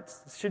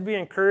hearts. It should be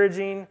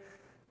encouraging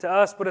to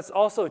us, but it's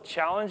also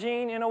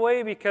challenging in a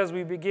way because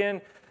we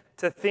begin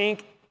to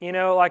think,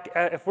 like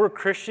if we're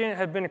Christian,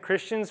 have been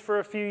Christians for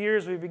a few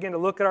years, we begin to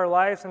look at our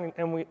lives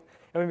and we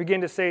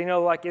begin to say,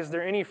 like, is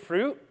there any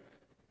fruit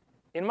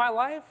in my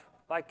life?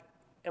 Like,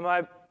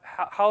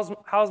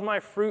 how's my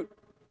fruit?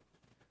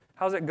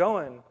 How's it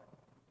going?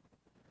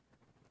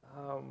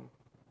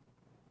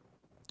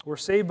 We're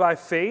saved by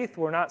faith.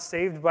 We're not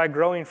saved by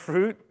growing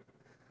fruit.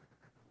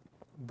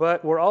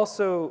 But we're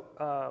also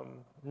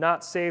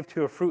not saved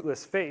to a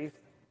fruitless faith.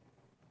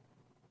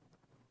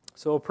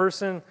 So a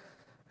person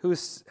who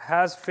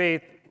has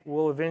faith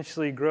will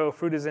eventually grow.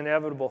 Fruit is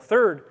inevitable.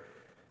 Third,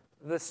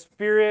 the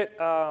fruit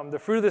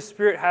of the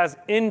Spirit has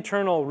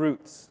internal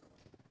roots.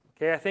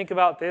 Okay, I think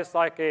about this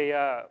like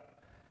a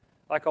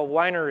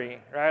winery,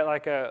 right?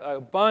 Like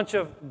a bunch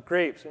of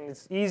grapes. And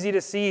it's easy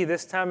to see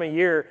this time of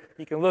year.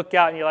 You can look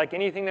out and you're like,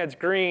 anything that's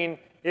green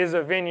is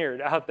a vineyard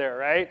out there,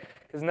 right?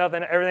 Because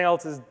everything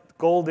else is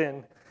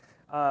golden.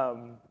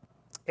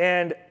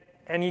 And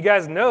you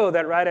guys know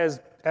that, right,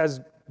 as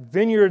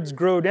vineyards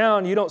grow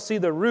down, you don't see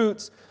the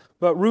roots,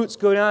 but roots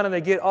go down and they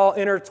get all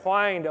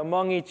intertwined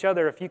among each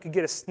other. If you could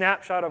get a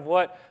snapshot of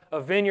what a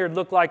vineyard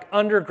looked like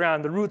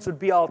underground, the roots would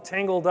be all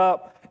tangled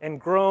up and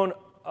grown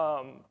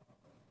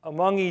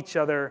among each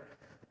other.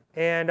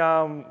 And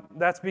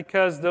that's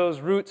because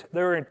those roots,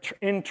 they're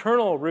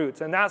internal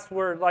roots. And that's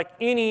where, like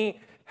any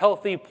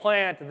healthy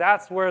plant,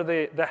 that's where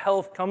the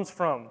health comes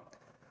from,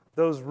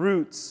 those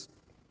roots.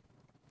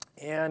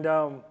 And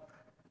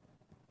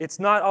it's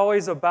not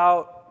always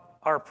about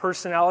our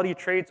personality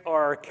traits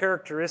or our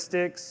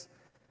characteristics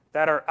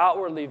that are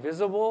outwardly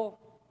visible.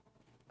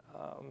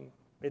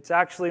 It's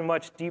actually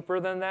much deeper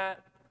than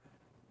that.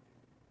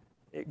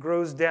 It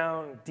grows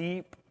down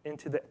deep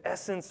into the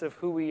essence of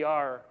who we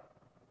are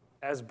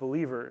as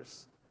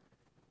believers.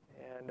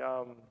 And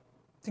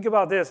think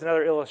about this,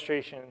 another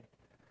illustration.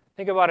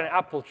 Think about an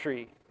apple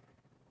tree.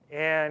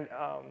 And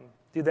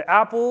do the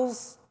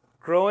apples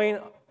growing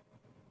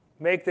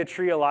make the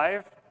tree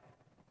alive?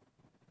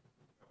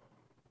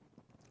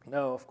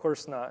 No, of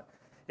course not.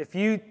 If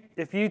you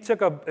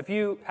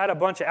had a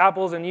bunch of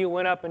apples and you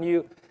went up and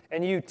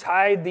you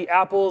tied the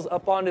apples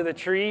up onto the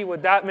tree,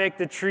 would that make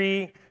the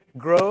tree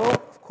grow?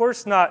 Of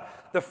course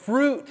not. The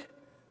fruit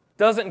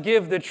doesn't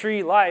give the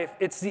tree life.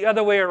 It's the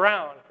other way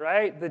around,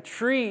 right? The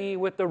tree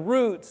with the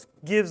roots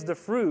gives the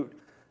fruit.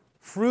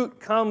 Fruit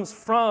comes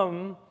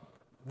from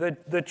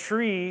the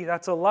tree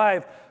that's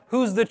alive.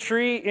 Who's the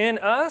tree in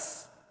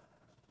us?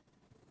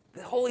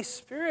 The Holy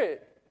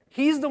Spirit.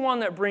 He's the one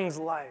that brings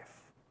life.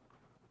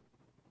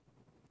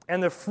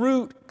 And the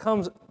fruit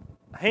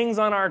hangs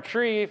on our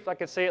tree, if I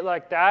could say it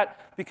like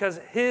that, because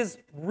his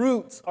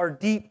roots are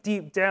deep,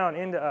 deep down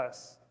into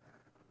us.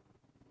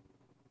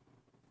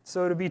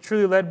 So to be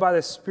truly led by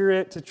the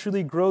Spirit, to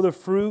truly grow the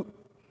fruit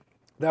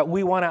that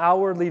we want to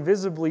outwardly,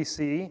 visibly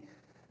see,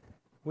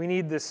 we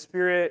need the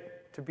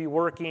Spirit to be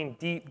working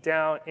deep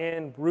down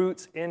in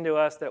roots into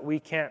us that we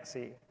can't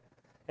see.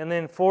 And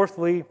then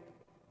fourthly,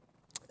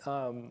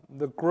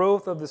 the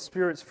growth of the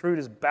Spirit's fruit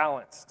is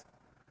balanced.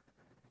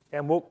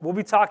 And we'll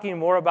be talking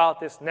more about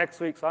this next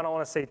week, so I don't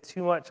want to say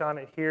too much on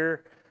it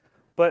here.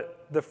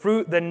 But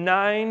the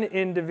 9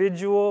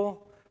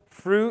 individual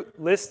fruit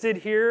listed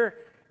here,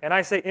 and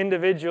I say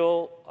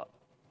individual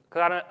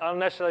because I don't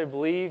necessarily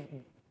believe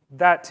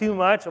that too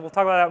much, and we'll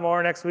talk about that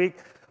more next week.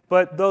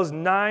 But those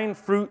 9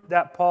 fruit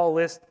that Paul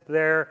lists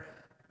there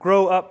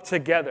grow up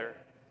together.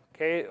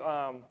 Okay,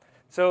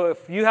 so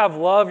if you have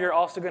love, you're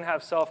also going to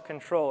have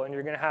self-control, and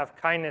you're going to have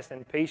kindness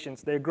and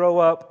patience. They grow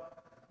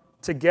up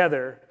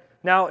together.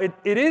 Now, it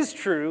is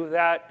true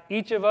that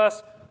each of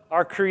us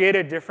are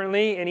created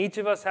differently, and each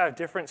of us have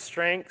different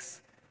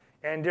strengths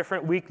and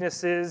different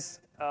weaknesses.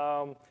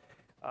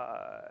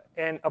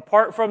 And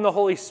apart from the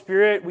Holy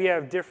Spirit,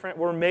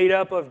 we're made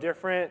up of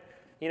different,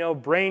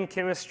 brain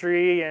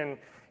chemistry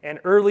and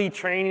early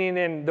training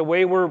and the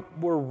way we're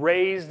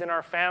raised in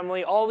our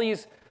family. All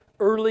these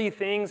early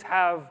things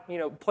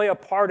play a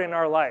part in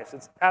our lives.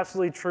 It's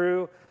absolutely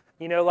true.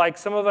 Like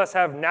some of us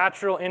have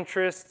natural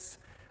interests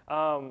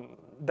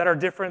that are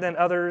different than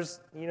others.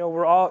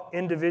 We're all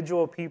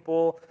individual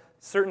people.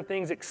 Certain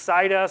things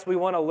excite us. We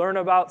want to learn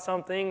about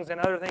some things, and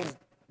other things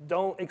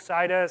don't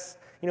excite us.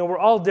 We're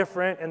all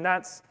different, and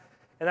that's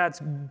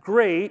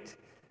great.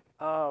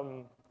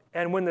 And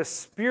when the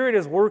Spirit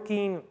is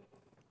working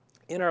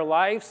in our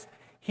lives,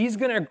 He's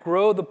going to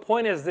grow. The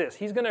point is this: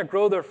 He's going to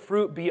grow the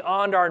fruit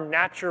beyond our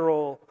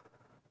natural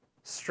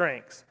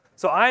strengths.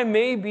 So I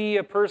may be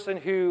a person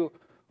who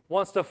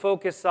wants to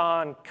focus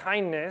on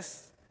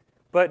kindness,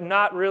 but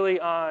not really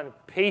on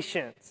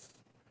patience.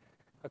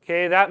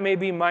 Okay, that may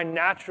be my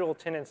natural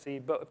tendency.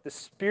 But if the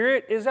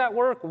Spirit is at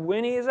work,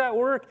 when He is at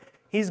work,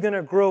 He's going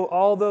to grow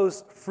all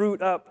those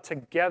fruit up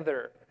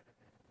together.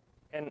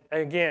 And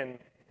again,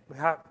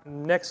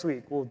 next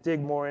week we'll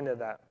dig more into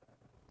that.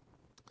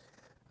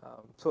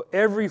 So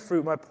every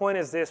fruit, my point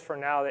is this for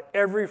now, that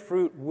every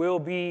fruit will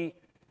be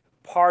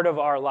part of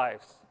our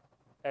lives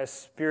as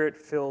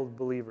Spirit-filled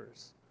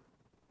believers.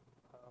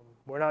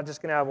 We're not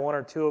just going to have one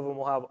or two of them,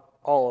 we'll have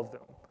all of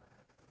them.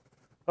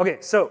 Okay,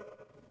 so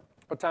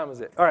what time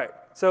is it? All right,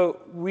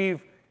 so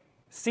we've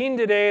seen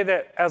today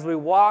that as we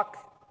walk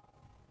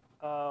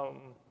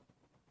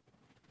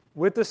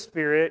with the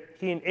Spirit,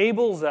 He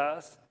enables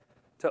us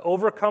to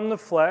overcome the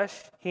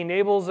flesh. He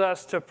enables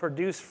us to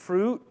produce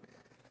fruit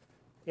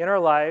in our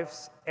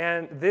lives,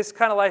 and this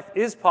kind of life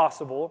is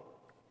possible,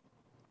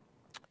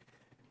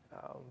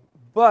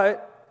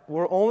 but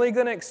we're only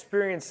going to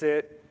experience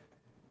it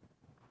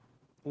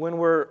when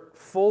we're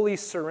fully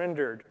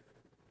surrendered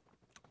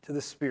to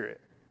the Spirit.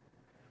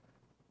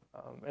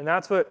 And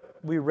that's what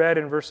we read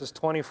in verses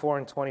 24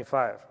 and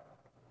 25.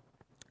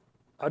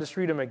 I'll just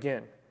read them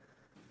again.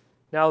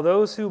 Now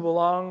those who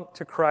belong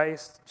to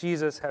Christ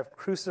Jesus have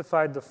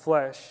crucified the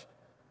flesh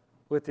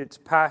with its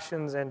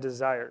passions and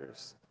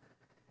desires.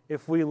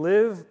 If we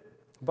live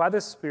by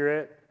the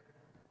Spirit,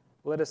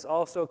 let us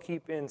also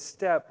keep in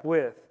step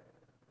with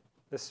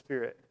the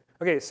Spirit.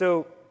 Okay,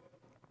 so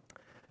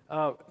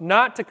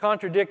not to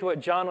contradict what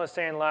John was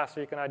saying last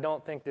week, and I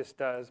don't think this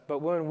does, but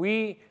when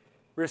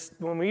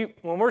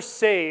we're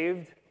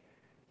saved,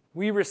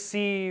 we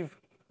receive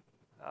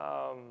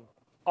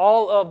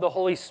all of the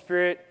Holy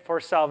Spirit for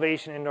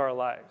salvation into our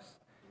lives.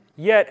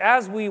 Yet,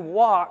 as we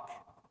walk,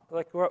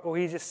 like what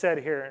he just said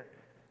here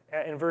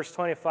in verse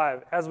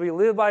 25, as we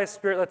live by the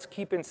Spirit, let's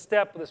keep in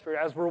step with the Spirit.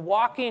 As we're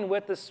walking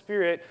with the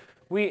Spirit,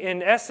 we,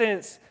 in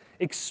essence,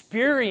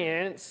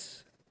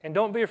 experience, and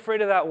don't be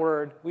afraid of that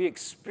word, we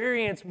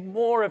experience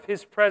more of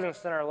His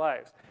presence in our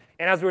lives.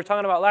 And as we were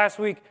talking about last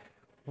week,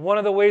 one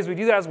of the ways we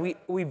do that is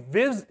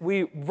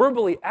we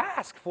verbally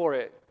ask for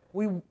it.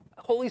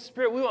 Holy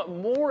Spirit, we want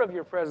more of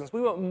your presence.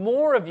 We want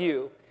more of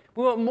you.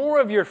 We want more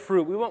of your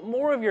fruit. We want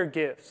more of your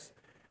gifts.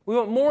 We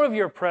want more of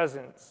your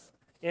presence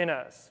in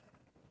us.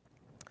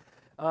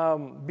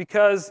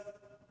 Because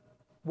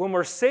when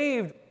we're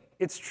saved,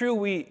 it's true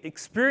we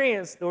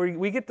experience, or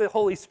we get the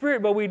Holy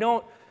Spirit, but we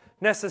don't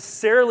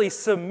necessarily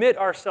submit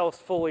ourselves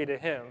fully to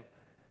Him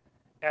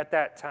at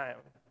that time.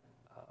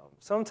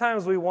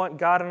 Sometimes we want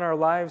God in our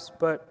lives,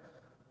 but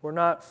we're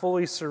not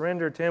fully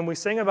surrendered to Him. We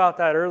sang about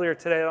that earlier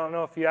today. I don't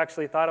know if you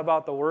actually thought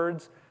about the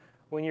words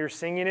when you're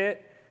singing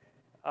it,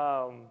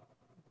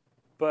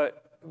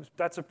 but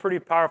that's a pretty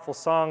powerful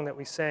song that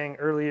we sang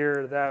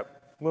earlier,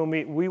 that when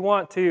we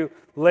want to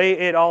lay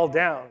it all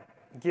down,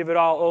 give it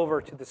all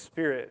over to the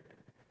Spirit.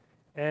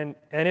 And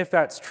if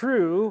that's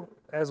true,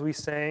 as we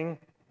sang,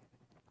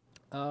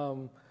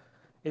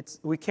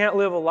 we can't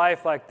live a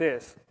life like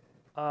this.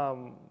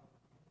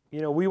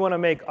 We want to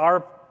make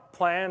our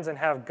plans and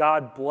have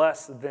God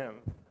bless them.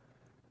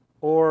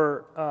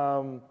 Or,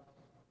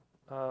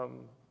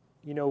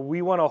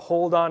 we want to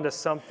hold on to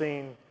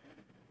something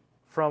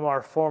from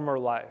our former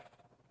life.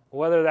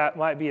 Whether that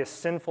might be a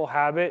sinful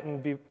habit,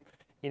 and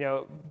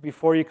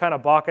before you kind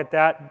of balk at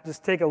that,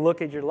 just take a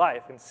look at your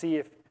life and see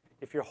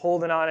if you're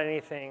holding on to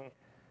anything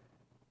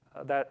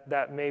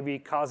that may be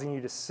causing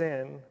you to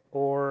sin,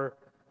 or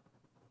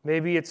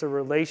maybe it's a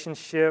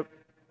relationship,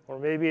 or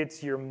maybe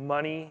it's your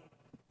money.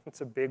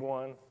 It's a big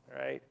one,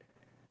 right?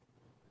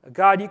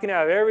 God, you can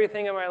have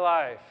everything in my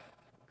life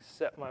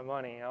except my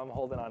money. I'm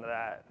holding on to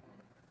that.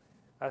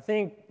 I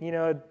think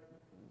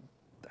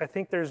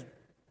there's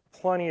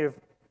plenty of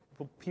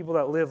people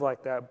that live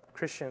like that,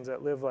 Christians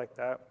that live like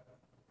that.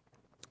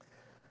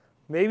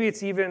 Maybe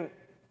it's even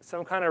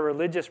some kind of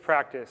religious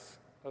practice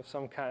of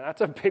some kind.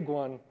 That's a big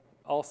one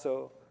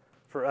also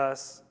for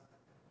us.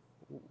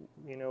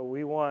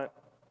 We want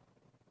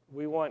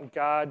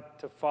God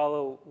to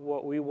follow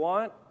what we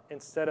want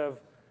instead of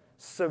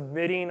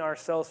submitting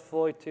ourselves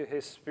fully to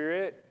His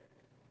Spirit.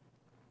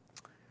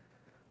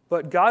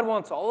 But God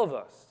wants all of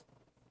us,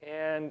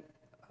 and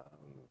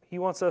He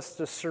wants us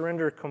to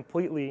surrender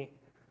completely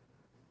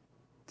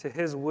to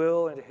His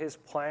will and to His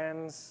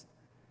plans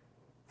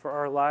for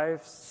our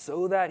lives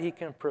so that He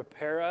can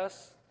prepare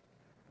us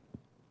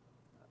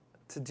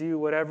to do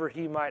whatever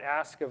He might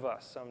ask of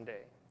us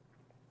someday.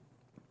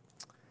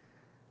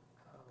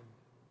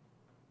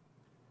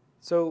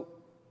 So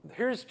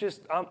here's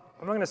just, I'm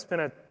not going to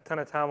spend a ton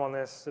of time on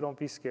this, so don't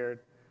be scared.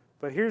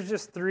 But here's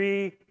just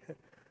 3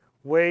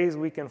 ways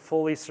we can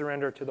fully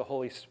surrender to the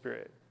Holy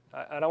Spirit.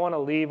 I don't want to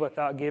leave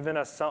without giving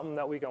us something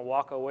that we can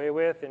walk away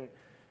with and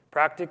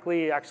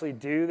practically actually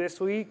do this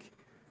week.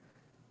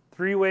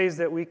 3 ways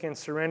that we can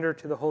surrender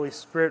to the Holy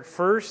Spirit.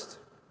 First,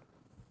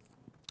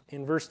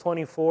 in verse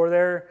 24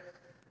 there,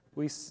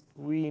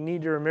 we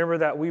need to remember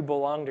that we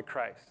belong to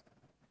Christ.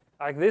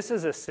 Like, this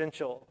is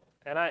essential.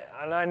 And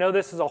I know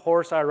this is a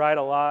horse I ride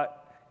a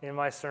lot in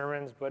my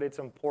sermons, but it's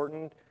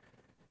important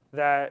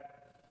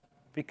that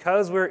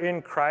because we're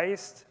in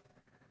Christ,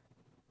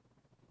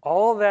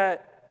 all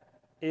that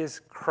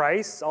is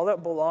Christ, all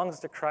that belongs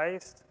to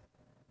Christ,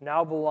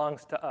 now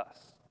belongs to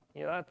us.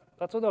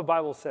 That's what the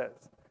Bible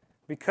says.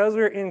 Because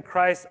we're in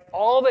Christ,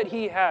 all that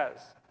He has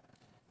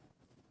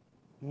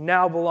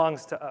now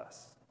belongs to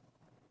us.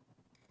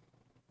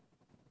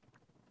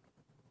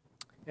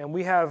 And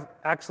we have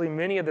actually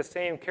many of the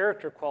same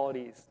character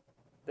qualities,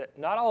 that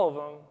not all of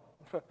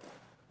them,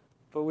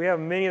 but we have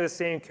many of the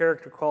same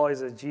character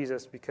qualities as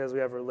Jesus because we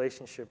have a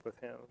relationship with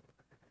him.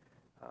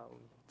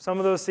 Some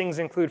of those things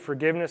include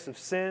forgiveness of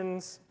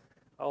sins,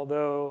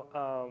 although,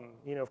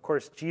 of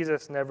course,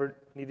 Jesus never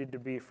needed to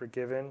be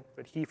forgiven,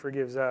 but he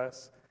forgives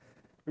us.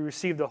 We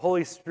receive the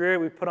Holy Spirit.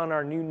 We put on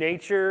our new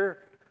nature.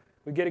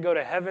 We get to go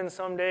to heaven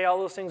someday. All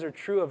those things are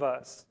true of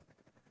us.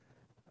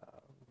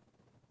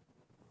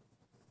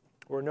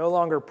 We're no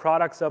longer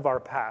products of our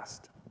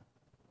past.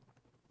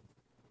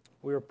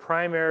 We are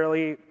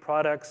primarily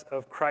products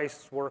of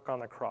Christ's work on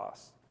the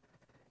cross.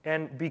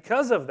 And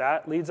because of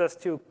that, leads us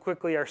to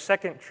quickly our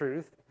second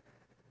truth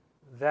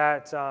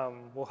that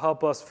will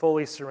help us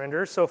fully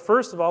surrender. So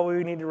first of all,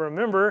 we need to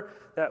remember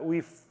that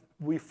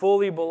we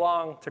fully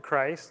belong to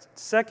Christ.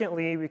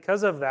 Secondly,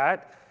 because of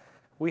that,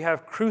 we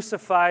have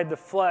crucified the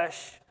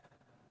flesh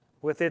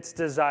with its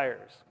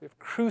desires. We've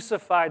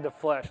crucified the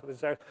flesh with its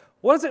desires.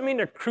 What does it mean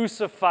to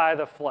crucify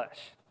the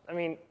flesh? I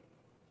mean,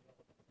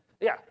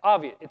 yeah,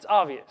 obvious. It's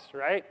obvious,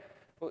 right?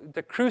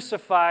 To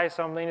crucify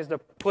something is to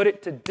put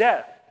it to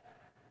death.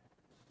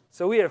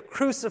 So we have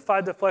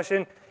crucified the flesh,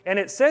 and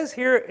it says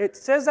here, it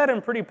says that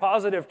in pretty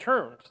positive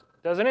terms,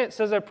 doesn't it? It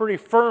says that in pretty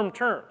firm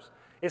terms.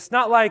 It's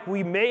not like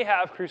we may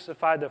have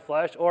crucified the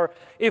flesh, or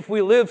if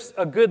we live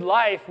a good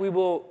life, we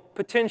will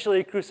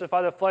potentially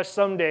crucify the flesh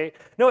someday.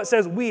 No, it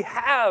says we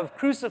have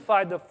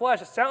crucified the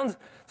flesh. It sounds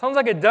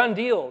like a done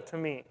deal to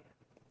me.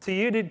 To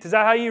you, is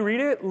that how you read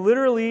it?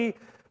 Literally,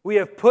 we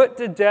have put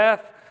to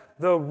death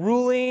the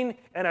ruling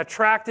and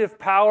attractive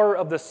power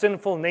of the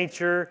sinful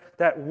nature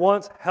that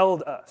once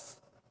held us.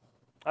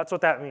 That's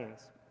what that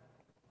means.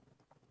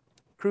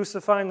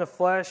 Crucifying the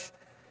flesh,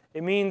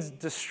 it means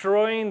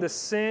destroying the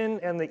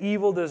sin and the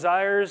evil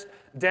desires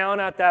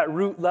down at that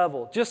root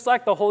level. Just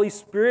like the Holy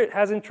Spirit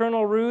has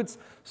internal roots,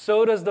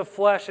 so does the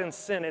flesh and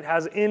sin. It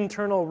has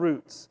internal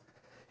roots.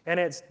 And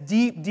it's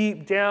deep,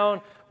 deep down.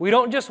 We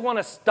don't just want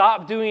to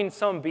stop doing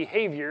some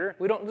behavior.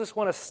 We don't just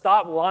want to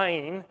stop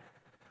lying.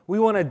 We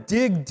want to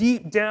dig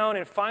deep down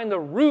and find the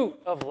root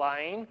of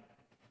lying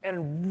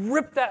and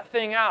rip that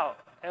thing out.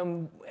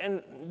 And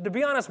to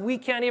be honest, we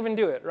can't even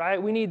do it,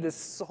 right? We need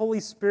this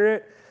Holy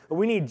Spirit, or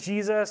we need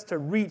Jesus to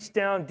reach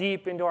down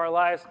deep into our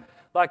lives,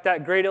 like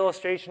that great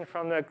illustration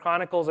from the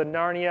Chronicles of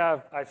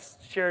Narnia I've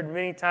shared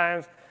many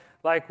times,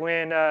 like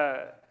when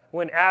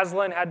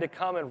Aslan had to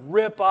come and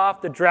rip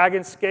off the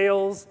dragon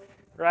scales,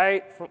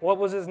 right? What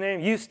was his name?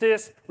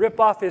 Eustace,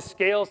 rip off his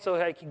scales so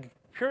that he could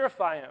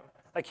purify him.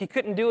 Like he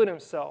couldn't do it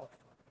himself.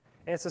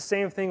 And it's the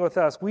same thing with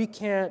us. We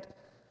can't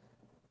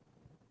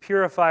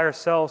purify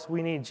ourselves.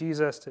 We need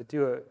Jesus to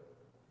do it,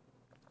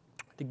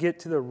 to get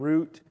to the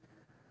root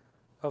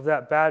of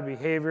that bad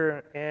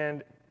behavior.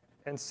 And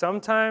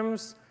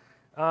sometimes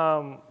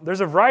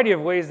there's a variety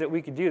of ways that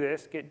we could do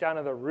this, get down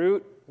to the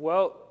root.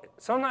 Well,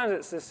 sometimes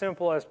it's as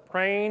simple as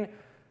praying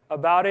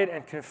about it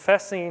and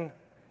confessing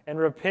and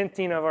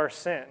repenting of our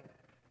sin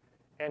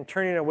and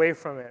turning away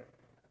from it.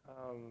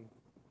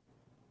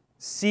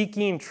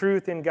 Seeking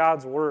truth in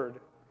God's word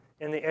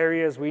in the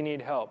areas we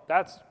need help.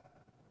 That's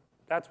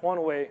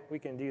one way we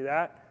can do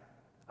that.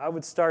 I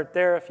would start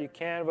there if you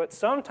can, but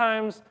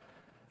sometimes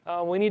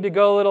we need to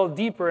go a little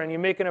deeper, and you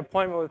make an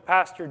appointment with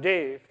Pastor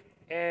Dave,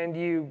 and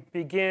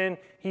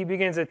he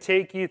begins to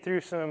take you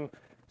through some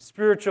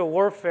spiritual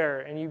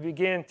warfare, and you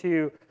begin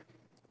to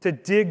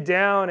dig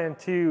down and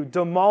to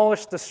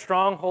demolish the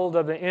stronghold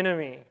of the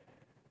enemy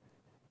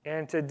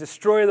and to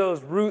destroy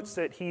those roots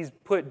that he's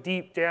put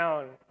deep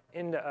down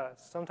into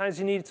us. Sometimes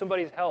you need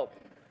somebody's help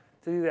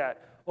to do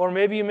that. Or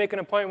maybe you make an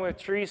appointment with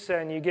Teresa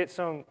and you get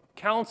some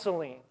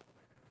counseling,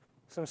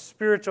 some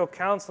spiritual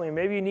counseling.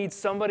 Maybe you need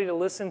somebody to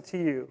listen to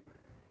you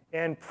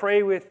and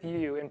pray with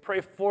you and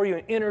pray for you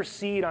and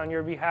intercede on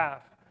your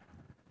behalf.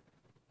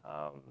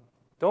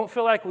 Don't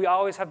feel like we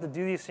always have to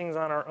do these things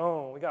on our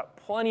own. We got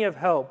plenty of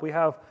help. We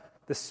have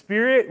the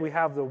Spirit, we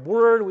have the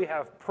Word, we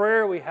have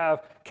prayer, we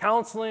have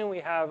counseling, we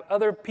have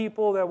other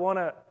people that want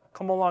to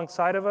come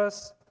alongside of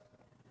us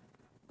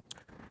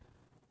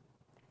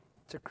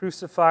to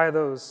crucify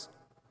those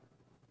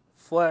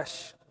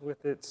flesh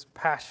with its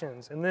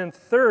passions. And then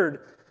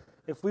third,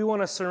 if we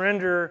want to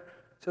surrender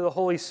to the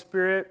Holy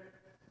Spirit,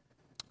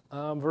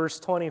 verse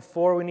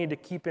 24, we need to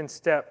keep in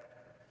step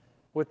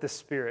with the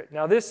Spirit.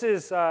 Now this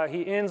is,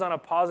 he ends on a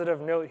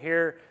positive note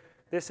here.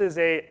 This is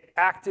an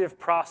active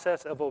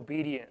process of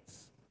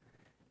obedience.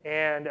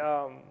 And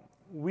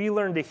we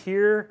learn to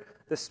hear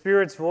the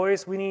Spirit's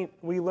voice. We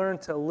learn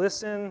to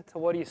listen to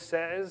what he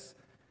says.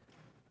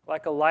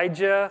 Like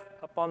Elijah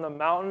up on the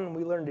mountain,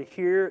 we learn to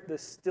hear the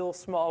still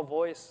small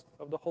voice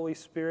of the Holy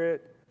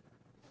Spirit.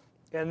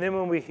 And then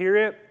when we hear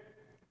it,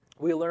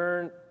 we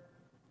learn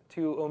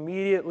to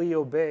immediately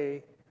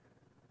obey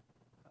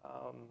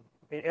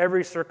in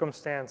every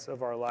circumstance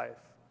of our life.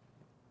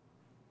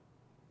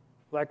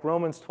 Like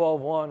Romans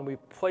 12:1, we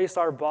place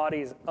our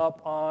bodies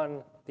up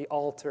on the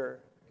altar,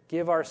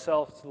 give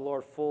ourselves to the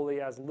Lord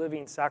fully as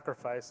living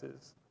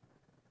sacrifices.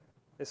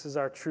 This is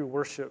our true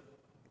worship.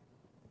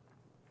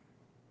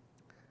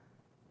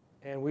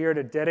 And we are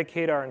to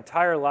dedicate our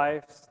entire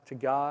lives to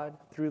God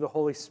through the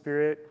Holy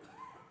Spirit,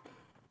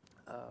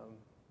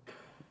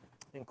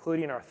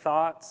 including our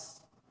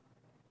thoughts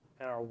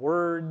and our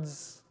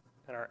words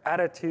and our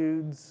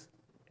attitudes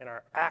and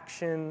our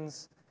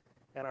actions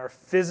and our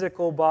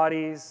physical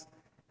bodies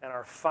and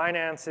our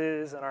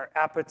finances and our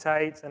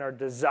appetites and our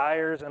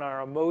desires and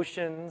our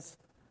emotions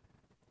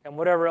and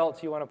whatever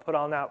else you want to put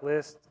on that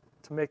list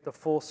to make the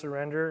full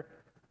surrender.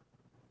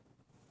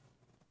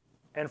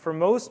 And for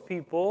most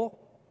people,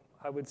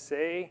 I would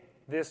say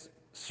this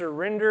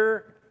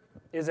surrender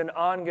is an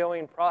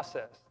ongoing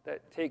process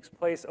that takes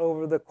place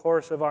over the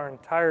course of our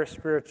entire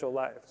spiritual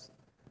lives.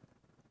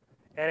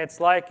 And it's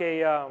like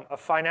a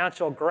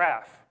financial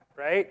graph,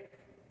 right?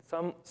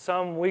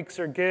 Some weeks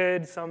are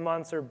good, some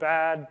months are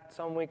bad,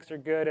 some weeks are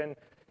good, and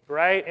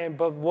right?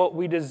 But what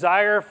we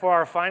desire for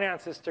our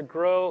finances to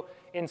grow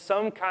in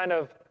some kind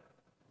of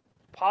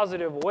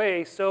positive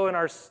way. So in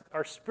our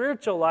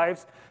spiritual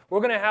lives, we're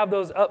going to have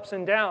those ups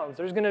and downs.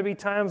 There's going to be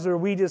times where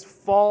we just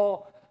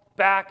fall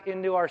back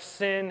into our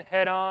sin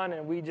head on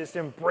and we just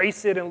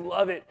embrace it and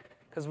love it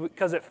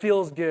because it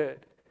feels good.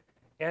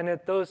 And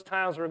at those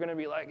times, we're going to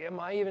be like, am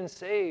I even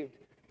saved?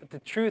 But the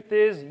truth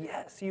is,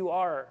 yes, you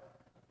are.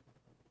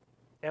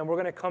 And we're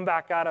going to come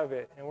back out of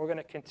it, and we're going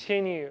to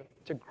continue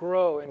to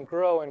grow and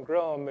grow and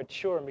grow and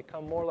mature and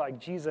become more like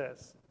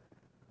Jesus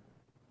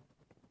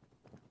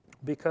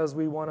because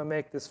we want to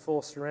make this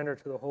full surrender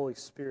to the Holy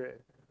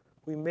Spirit.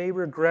 We may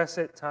regress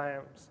at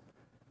times,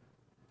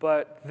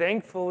 but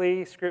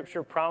thankfully,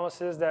 Scripture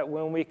promises that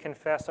when we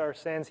confess our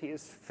sins, He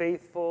is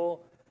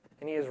faithful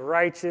and He is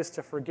righteous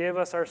to forgive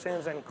us our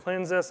sins and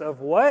cleanse us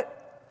of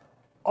what?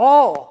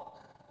 All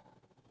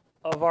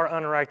of our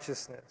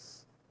unrighteousness.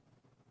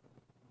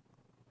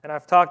 And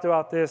I've talked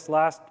about this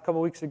last couple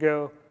weeks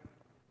ago.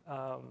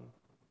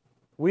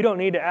 We don't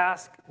need to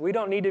ask. We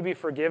don't need to be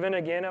forgiven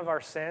again of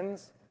our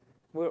sins.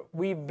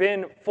 We've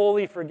been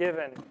fully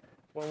forgiven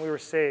when we were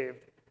saved.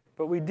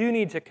 But we do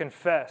need to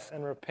confess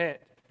and repent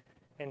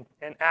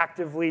and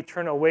actively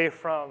turn away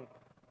from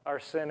our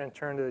sin and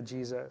turn to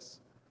Jesus.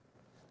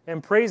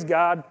 And praise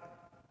God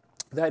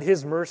that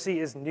His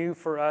mercy is new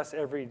for us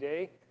every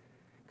day.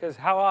 Because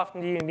how often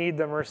do you need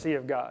the mercy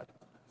of God?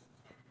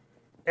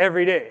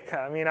 Every day.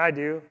 I mean, I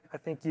do. I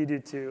think you do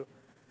too.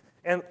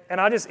 And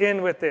I'll just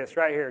end with this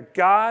right here.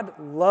 God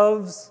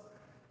loves,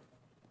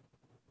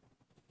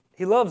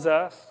 He loves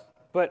us,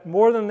 but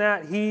more than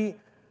that, He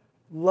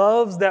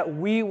loves that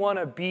we want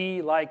to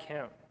be like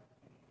Him.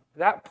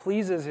 That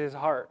pleases His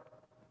heart.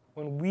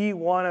 When we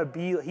want to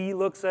be, He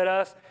looks at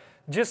us,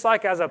 just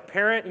like as a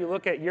parent, you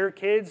look at your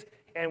kids,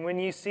 and when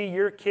you see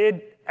your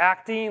kid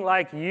acting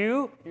like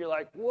you, you're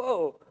like,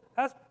 whoa,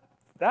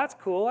 that's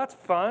cool, that's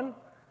fun.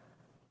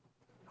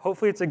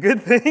 Hopefully it's a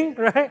good thing,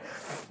 right?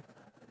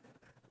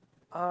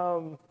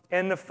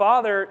 And the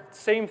Father,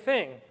 same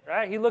thing,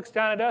 right? He looks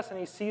down at us and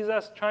He sees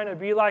us trying to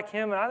be like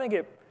Him. And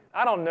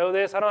I don't know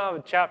this, I don't have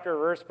a chapter or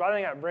verse, but I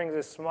think that brings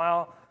a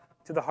smile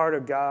to the heart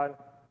of God.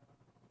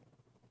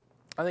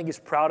 I think He's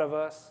proud of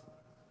us.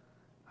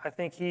 I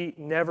think He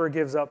never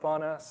gives up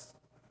on us.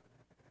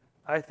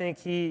 I think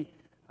He,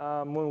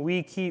 when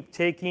we keep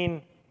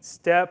taking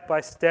step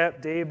by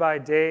step, day by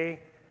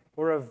day,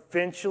 we're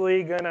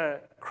eventually going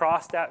to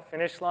cross that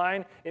finish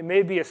line. It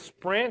may be a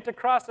sprint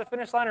across the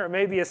finish line, or it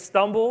may be a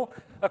stumble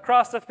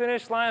across the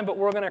finish line, but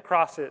we're going to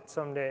cross it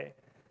someday.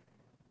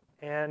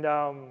 And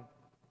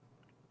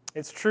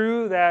it's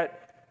true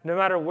that no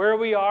matter where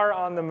we are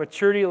on the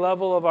maturity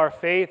level of our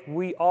faith,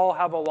 we all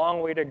have a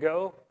long way to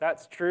go.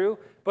 That's true.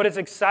 But it's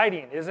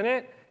exciting, isn't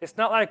it? It's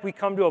not like we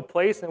come to a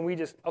place and we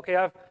just,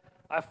 okay,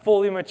 I've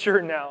fully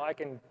matured now. I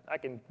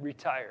can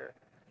retire.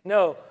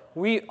 No,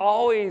 we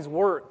always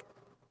work.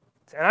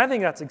 And I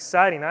think that's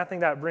exciting. I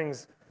think that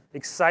brings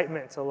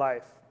excitement to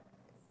life.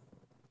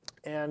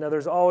 And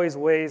there's always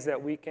ways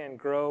that we can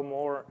grow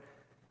more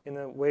in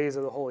the ways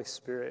of the Holy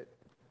Spirit.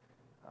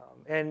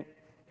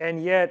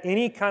 And yet,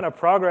 any kind of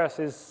progress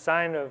is a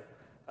sign of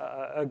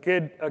a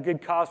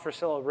good cause for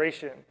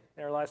celebration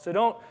in our lives.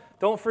 So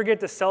don't forget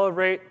to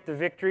celebrate the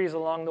victories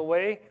along the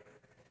way,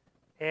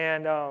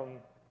 and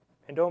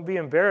don't be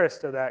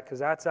embarrassed of that, because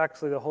that's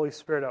actually the Holy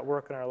Spirit at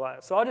work in our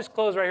lives. So I'll just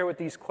close right here with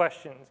these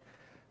questions.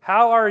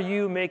 How are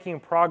you making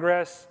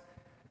progress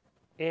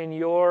in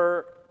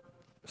your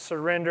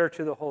surrender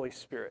to the Holy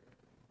Spirit?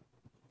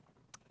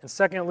 And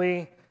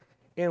secondly,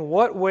 in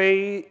what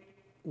way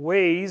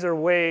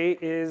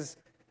is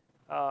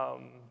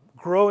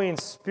growing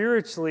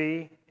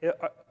spiritually,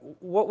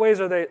 what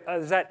ways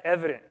is that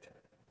evident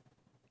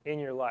in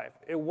your life?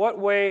 In what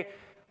way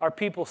are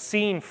people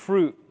seeing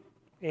fruit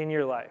in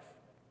your life?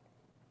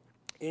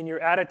 In your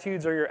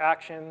attitudes or your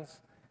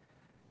actions?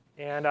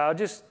 And I'll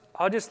just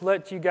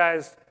let you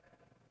guys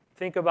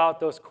think about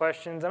those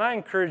questions, and I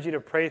encourage you to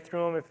pray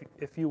through them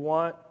if you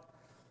want.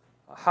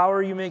 How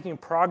are you making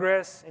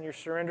progress in your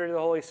surrender to the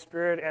Holy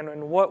Spirit, and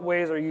in what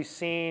ways are you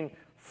seeing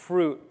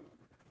fruit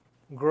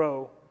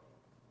grow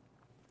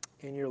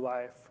in your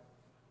life?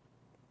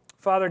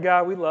 Father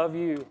God, we love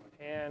you,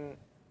 and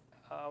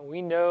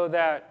we know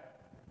that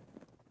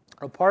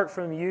Apart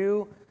from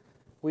you,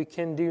 we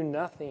can do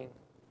nothing.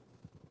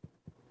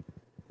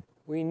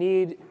 We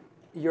need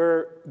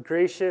your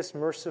gracious,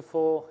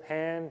 merciful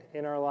hand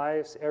in our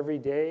lives every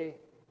day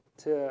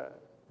to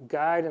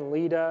guide and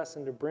lead us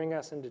and to bring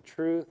us into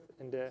truth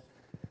and to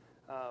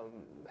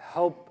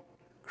help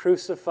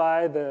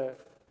crucify the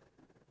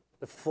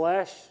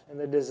flesh and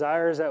the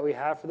desires that we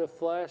have for the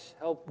flesh.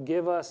 Help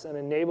give us an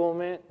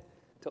enablement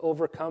to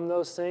overcome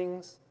those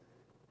things.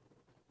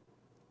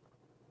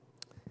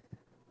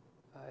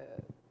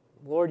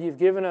 Lord, you've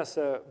given us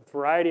a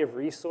variety of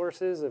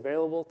resources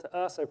available to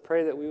us. I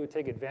pray that we would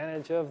take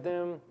advantage of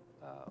them.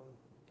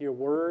 Your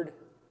word,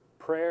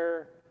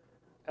 prayer,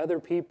 other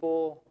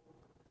people.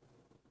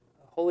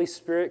 Holy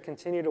Spirit,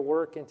 continue to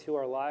work into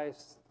our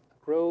lives.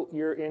 Grow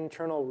your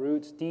internal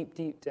roots deep,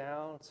 deep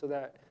down so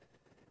that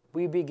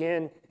we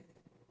begin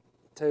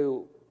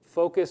to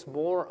focus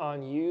more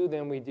on you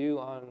than we do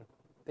on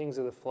things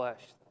of the flesh.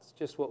 It's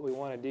just what we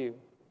want to do.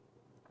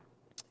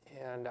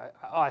 And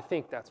I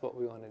think that's what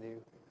we want to do.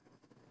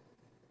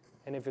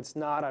 And if it's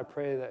not, I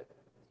pray that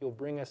you'll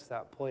bring us to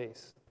that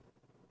place,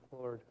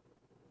 Lord.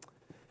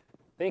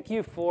 Thank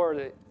you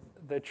for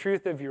the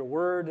truth of your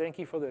word. Thank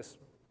you for this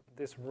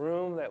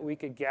room that we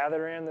could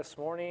gather in this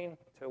morning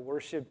to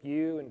worship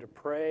you and to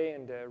pray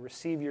and to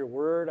receive your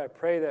word. I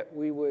pray that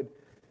we would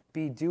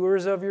be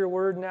doers of your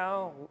word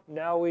now.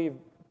 Now we've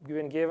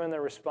been given the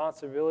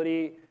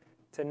responsibility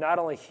to not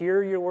only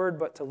hear your word,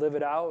 but to live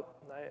it out.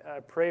 I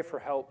pray for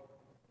help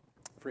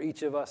for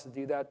each of us to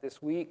do that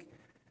this week,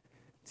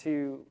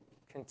 to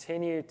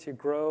continue to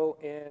grow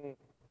in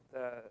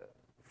the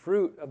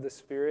fruit of the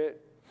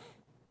Spirit,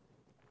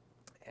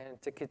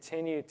 and to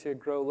continue to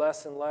grow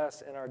less and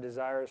less in our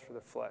desires for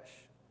the flesh.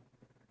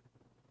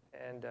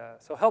 And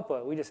so help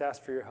us. We just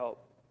ask for your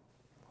help,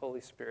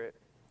 Holy Spirit.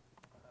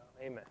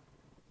 Amen.